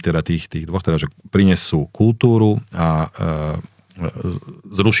 okrem teda tých dvoch, teda, že prinesú kultúru a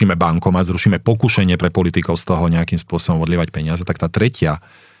zrušíme bankomat, zrušíme pokušenie pre politikov z toho nejakým spôsobom odlievať peniaze, tak tá tretia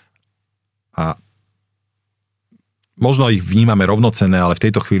a možno ich vnímame rovnocenné, ale v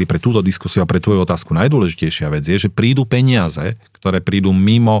tejto chvíli pre túto diskusiu a pre tvoju otázku najdôležitejšia vec je, že prídu peniaze, ktoré prídu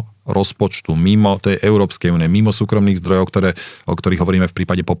mimo rozpočtu, mimo tej Európskej únie, mimo súkromných zdrojov, o ktorých hovoríme v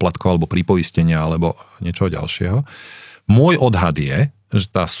prípade poplatkov alebo pripoistenia alebo niečoho ďalšieho. Môj odhad je, že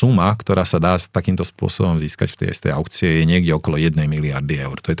tá suma, ktorá sa dá takýmto spôsobom získať v tej aukcie, je niekde okolo 1 miliardy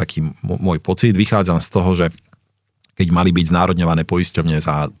eur. To je taký môj pocit. Vychádzam z toho, že keď mali byť znárodňované poisťovne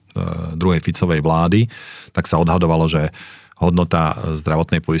za druhej Ficovej vlády, tak sa odhadovalo, že hodnota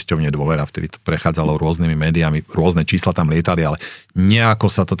zdravotnej poisťovne Dôvera, vtedy to prechádzalo rôznymi médiami, rôzne čísla tam lietali, ale nejako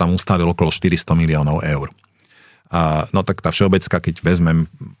sa to tam ustálilo okolo 400 miliónov eur. No tak tá všeobecka, keď vezmem,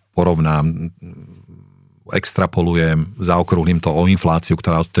 porovnám, extrapolujem, zaokrúhlim to o infláciu,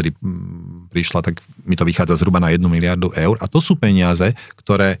 ktorá odtedy prišla, tak mi to vychádza zhruba na 1 miliardu eur. A to sú peniaze,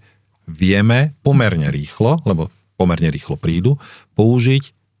 ktoré vieme pomerne rýchlo, lebo pomerne rýchlo prídu,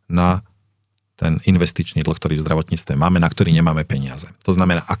 použiť na ten investičný dlh, ktorý v zdravotníctve máme, na ktorý nemáme peniaze. To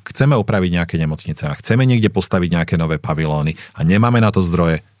znamená, ak chceme opraviť nejaké nemocnice, ak chceme niekde postaviť nejaké nové pavilóny a nemáme na to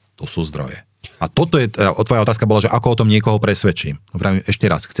zdroje, to sú zdroje. A toto je, tvoja otázka bola, že ako o tom niekoho presvedčím. Pravím ešte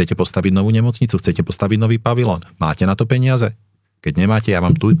raz, chcete postaviť novú nemocnicu, chcete postaviť nový pavilón, máte na to peniaze? Keď nemáte, ja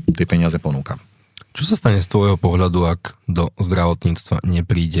vám tu tie peniaze ponúkam. Čo sa stane z tvojho pohľadu, ak do zdravotníctva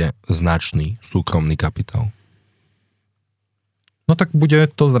nepríde značný súkromný kapitál? No tak bude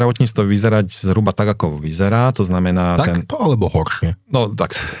to zdravotníctvo vyzerať zhruba tak, ako vyzerá, to znamená... Takto alebo horšie? No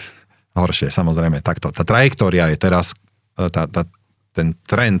tak, horšie, samozrejme, takto. Tá trajektória je teraz, ten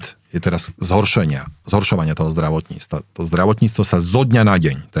trend je teraz zhoršovania toho zdravotníctva. To zdravotníctvo sa zo dňa na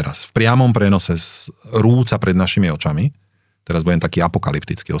deň teraz v priamom prenose rúca pred našimi očami. Teraz budem taký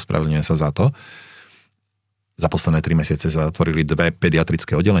apokalyptický, ospravedlňujem sa za to. Za posledné 3 mesiace zatvorili 2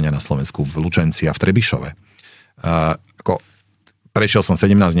 pediatrické oddelenia na Slovensku v Lučenci a v Trebišove. Prešiel som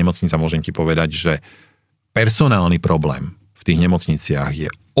 17 nemocníc a môžem ti povedať, že personálny problém v tých nemocniciach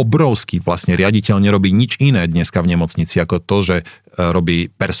je obrovský. Vlastne riaditeľ nerobí nič iné dneska v nemocnici ako to, že robí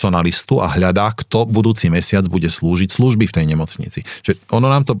personalistu a hľadá, kto budúci mesiac bude slúžiť služby v tej nemocnici. Čiže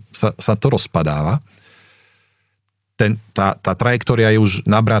ono nám to sa to rozpadáva. Tá trajektória je už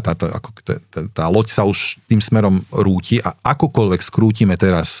nabratá, tá loď sa už tým smerom rúti a akokoľvek skrútime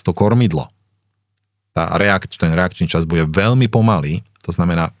teraz to kormidlo, ten reakčný čas bude veľmi pomalý, to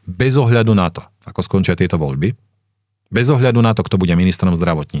znamená bez ohľadu na to, ako skončia tieto voľby, bez ohľadu na to, kto bude ministrom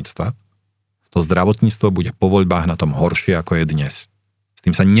zdravotníctva, to zdravotníctvo bude po voľbách na tom horšie, ako je dnes. S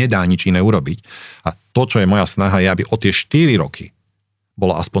tým sa nedá nič iné urobiť. A to, čo je moja snaha, je, aby o tie 4 roky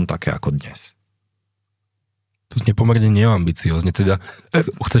bolo aspoň také, ako dnes. To znie pomerne neambiciozne, teda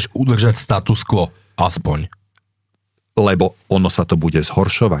chceš udržať status quo, aspoň. Lebo ono sa to bude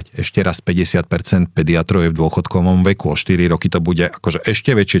zhoršovať. Ešte raz 50% pediatrov je v dôchodkovom veku. O 4 roky to bude akože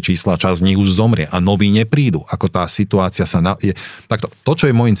ešte väčšie čísla, časť z nich už zomrie a noví neprídu. Ako tá situácia sa... Takto, to,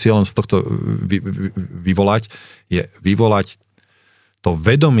 čo je môjim cieľom z tohto vyvolať, je vyvolať to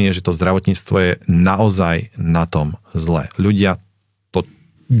vedomie, že to zdravotníctvo je naozaj na tom zle. Ľudia to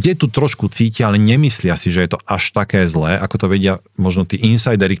kde tu trošku cítia, ale nemyslia si, že je to až také zlé, ako to vedia možno tí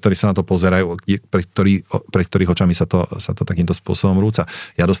insideri, ktorí sa na to pozerajú, pre ktorých očami sa to takýmto spôsobom rúca.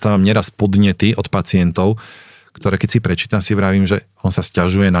 Ja dostávam neraz podnety od pacientov, ktoré keď si prečítam, si vravím, že on sa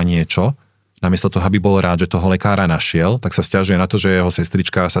sťažuje na niečo, namiesto toho, aby bol rád, že toho lekára našiel, tak sa sťažuje na to, že jeho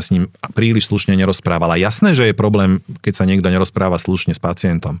sestrička sa s ním príliš slušne nerozprávala. Jasné, že je problém, keď sa niekto nerozpráva slušne s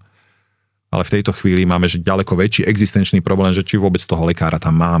pacientom. Ale v tejto chvíli máme že ďaleko väčší existenčný problém, že či vôbec toho lekára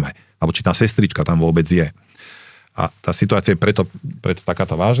tam máme, alebo či tá sestrička tam vôbec je. A tá situácia je preto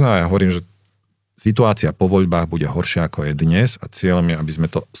takáto vážna a ja hovorím, že situácia po voľbách bude horšia ako je dnes a cieľom je, aby sme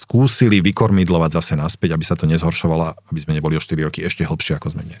to skúsili vykormidlovať zase naspäť, aby sa to nezhoršovalo, aby sme neboli o 4 roky ešte hlbšie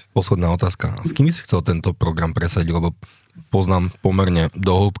ako sme dnes. Posledná otázka. S kým si chcel tento program presadiť, lebo poznám pomerne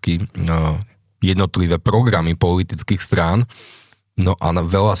do hĺbky jednotlivé programy politických strán. No a na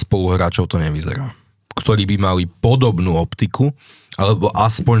veľa spoluhráčov to nevyzerá. Ktorí by mali podobnú optiku, alebo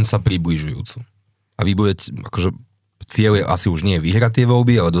aspoň sa približujúcu. A vy budete, akože cieľ je asi už nie vyhrať tie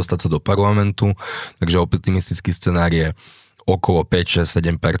voľby, ale dostať sa do parlamentu, takže optimistický scenár je okolo 5,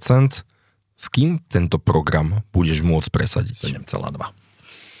 6, 7%. S kým tento program budeš môcť presadiť? 7,2.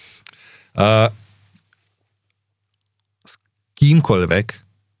 S kýmkoľvek,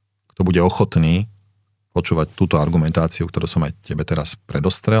 kto bude ochotný počúvať túto argumentáciu, ktorú som aj tebe teraz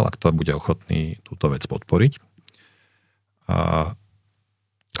predostrel a kto bude ochotný túto vec podporiť. A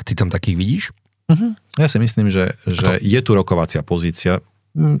ty tam takých vidíš? Ja si myslím, že je tu rokovacia pozícia.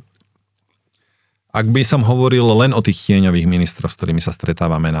 Ak by som hovoril len o tých tieňových ministroch, s ktorými sa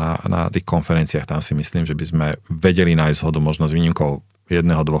stretávame na tých konferenciách, tam si myslím, že by sme vedeli nájsť zhodu možno s výnimkou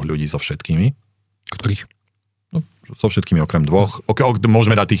 1-2 ľudí so všetkými. Ktorých? So všetkými okrem 2.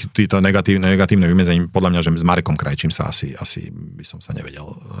 Môžeme dať týchto negatívne vymedzení. Podľa mňa, že s Marekom Krajčím sa asi by som sa nevedel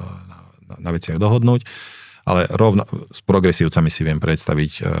na veciach dohodnúť. Ale rovno s progresívcami si viem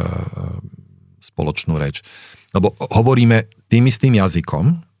predstaviť spoločnú reč. Lebo hovoríme tým istým jazykom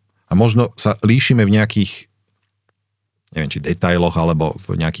a možno sa líšime v nejakých neviem, či detailoch, alebo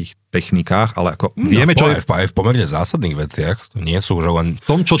v nejakých technikách, ale ako vieme, čo je... Aj v pomerne zásadných veciach, to nie sú už len... V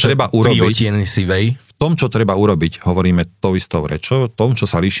tom, čo treba urobiť, hovoríme tou istou rečou, v tom, čo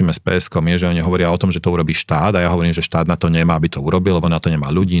sa líšime s PSK-om, je, že oni hovoria o tom, že to urobí štát a ja hovorím, že štát na to nemá, aby to urobil, lebo na to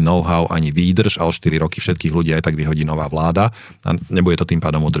nemá ľudí, know-how, ani výdrž a o 4 roky všetkých ľudí aj tak vyhodí nová vláda a nebude to tým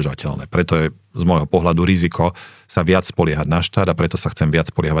pádom udržateľné. Preto je z môjho pohľadu riziko sa viac spoliehať na štát a preto sa chcem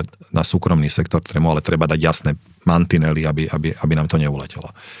viac spoliehať na súkromný sektor, ktorému ale treba dať jasné mantinely, aby nám to neuletelo.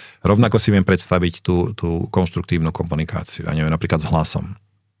 Rovnako si viem predstaviť tú konštruktívnu komunikáciu, ja neviem, napríklad s Hlasom.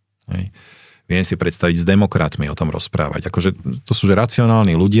 Hej. Viem si predstaviť s demokratmi o tom rozprávať. Akože to sú že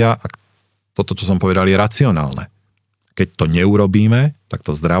racionálni ľudia a toto, čo som povedal, je racionálne. Keď to neurobíme, tak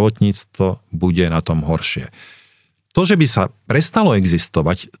to zdravotníctvo bude na tom horšie. To, že by sa prestalo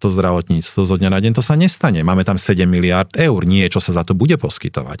existovať to zdravotníctvo zo dňa na deň, to sa nestane. Máme tam 7 miliárd eur, niečo sa za to bude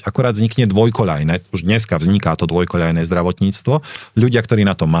poskytovať. Akorát vznikne dvojkoľajné, už dneska vzniká to dvojkoľajné zdravotníctvo. Ľudia, ktorí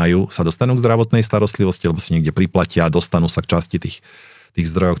na to majú, sa dostanú k zdravotnej starostlivosti, lebo si niekde priplatia a dostanú sa k časti tých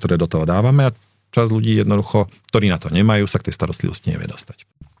zdrojov, ktoré do toho dávame a časť ľudí jednoducho, ktorí na to nemajú, sa k tej starostlivosti nevie dostať.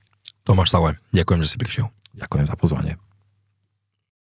 Tomáš Szalay, ďakujem, že si prišiel. Ďakujem za pozvanie.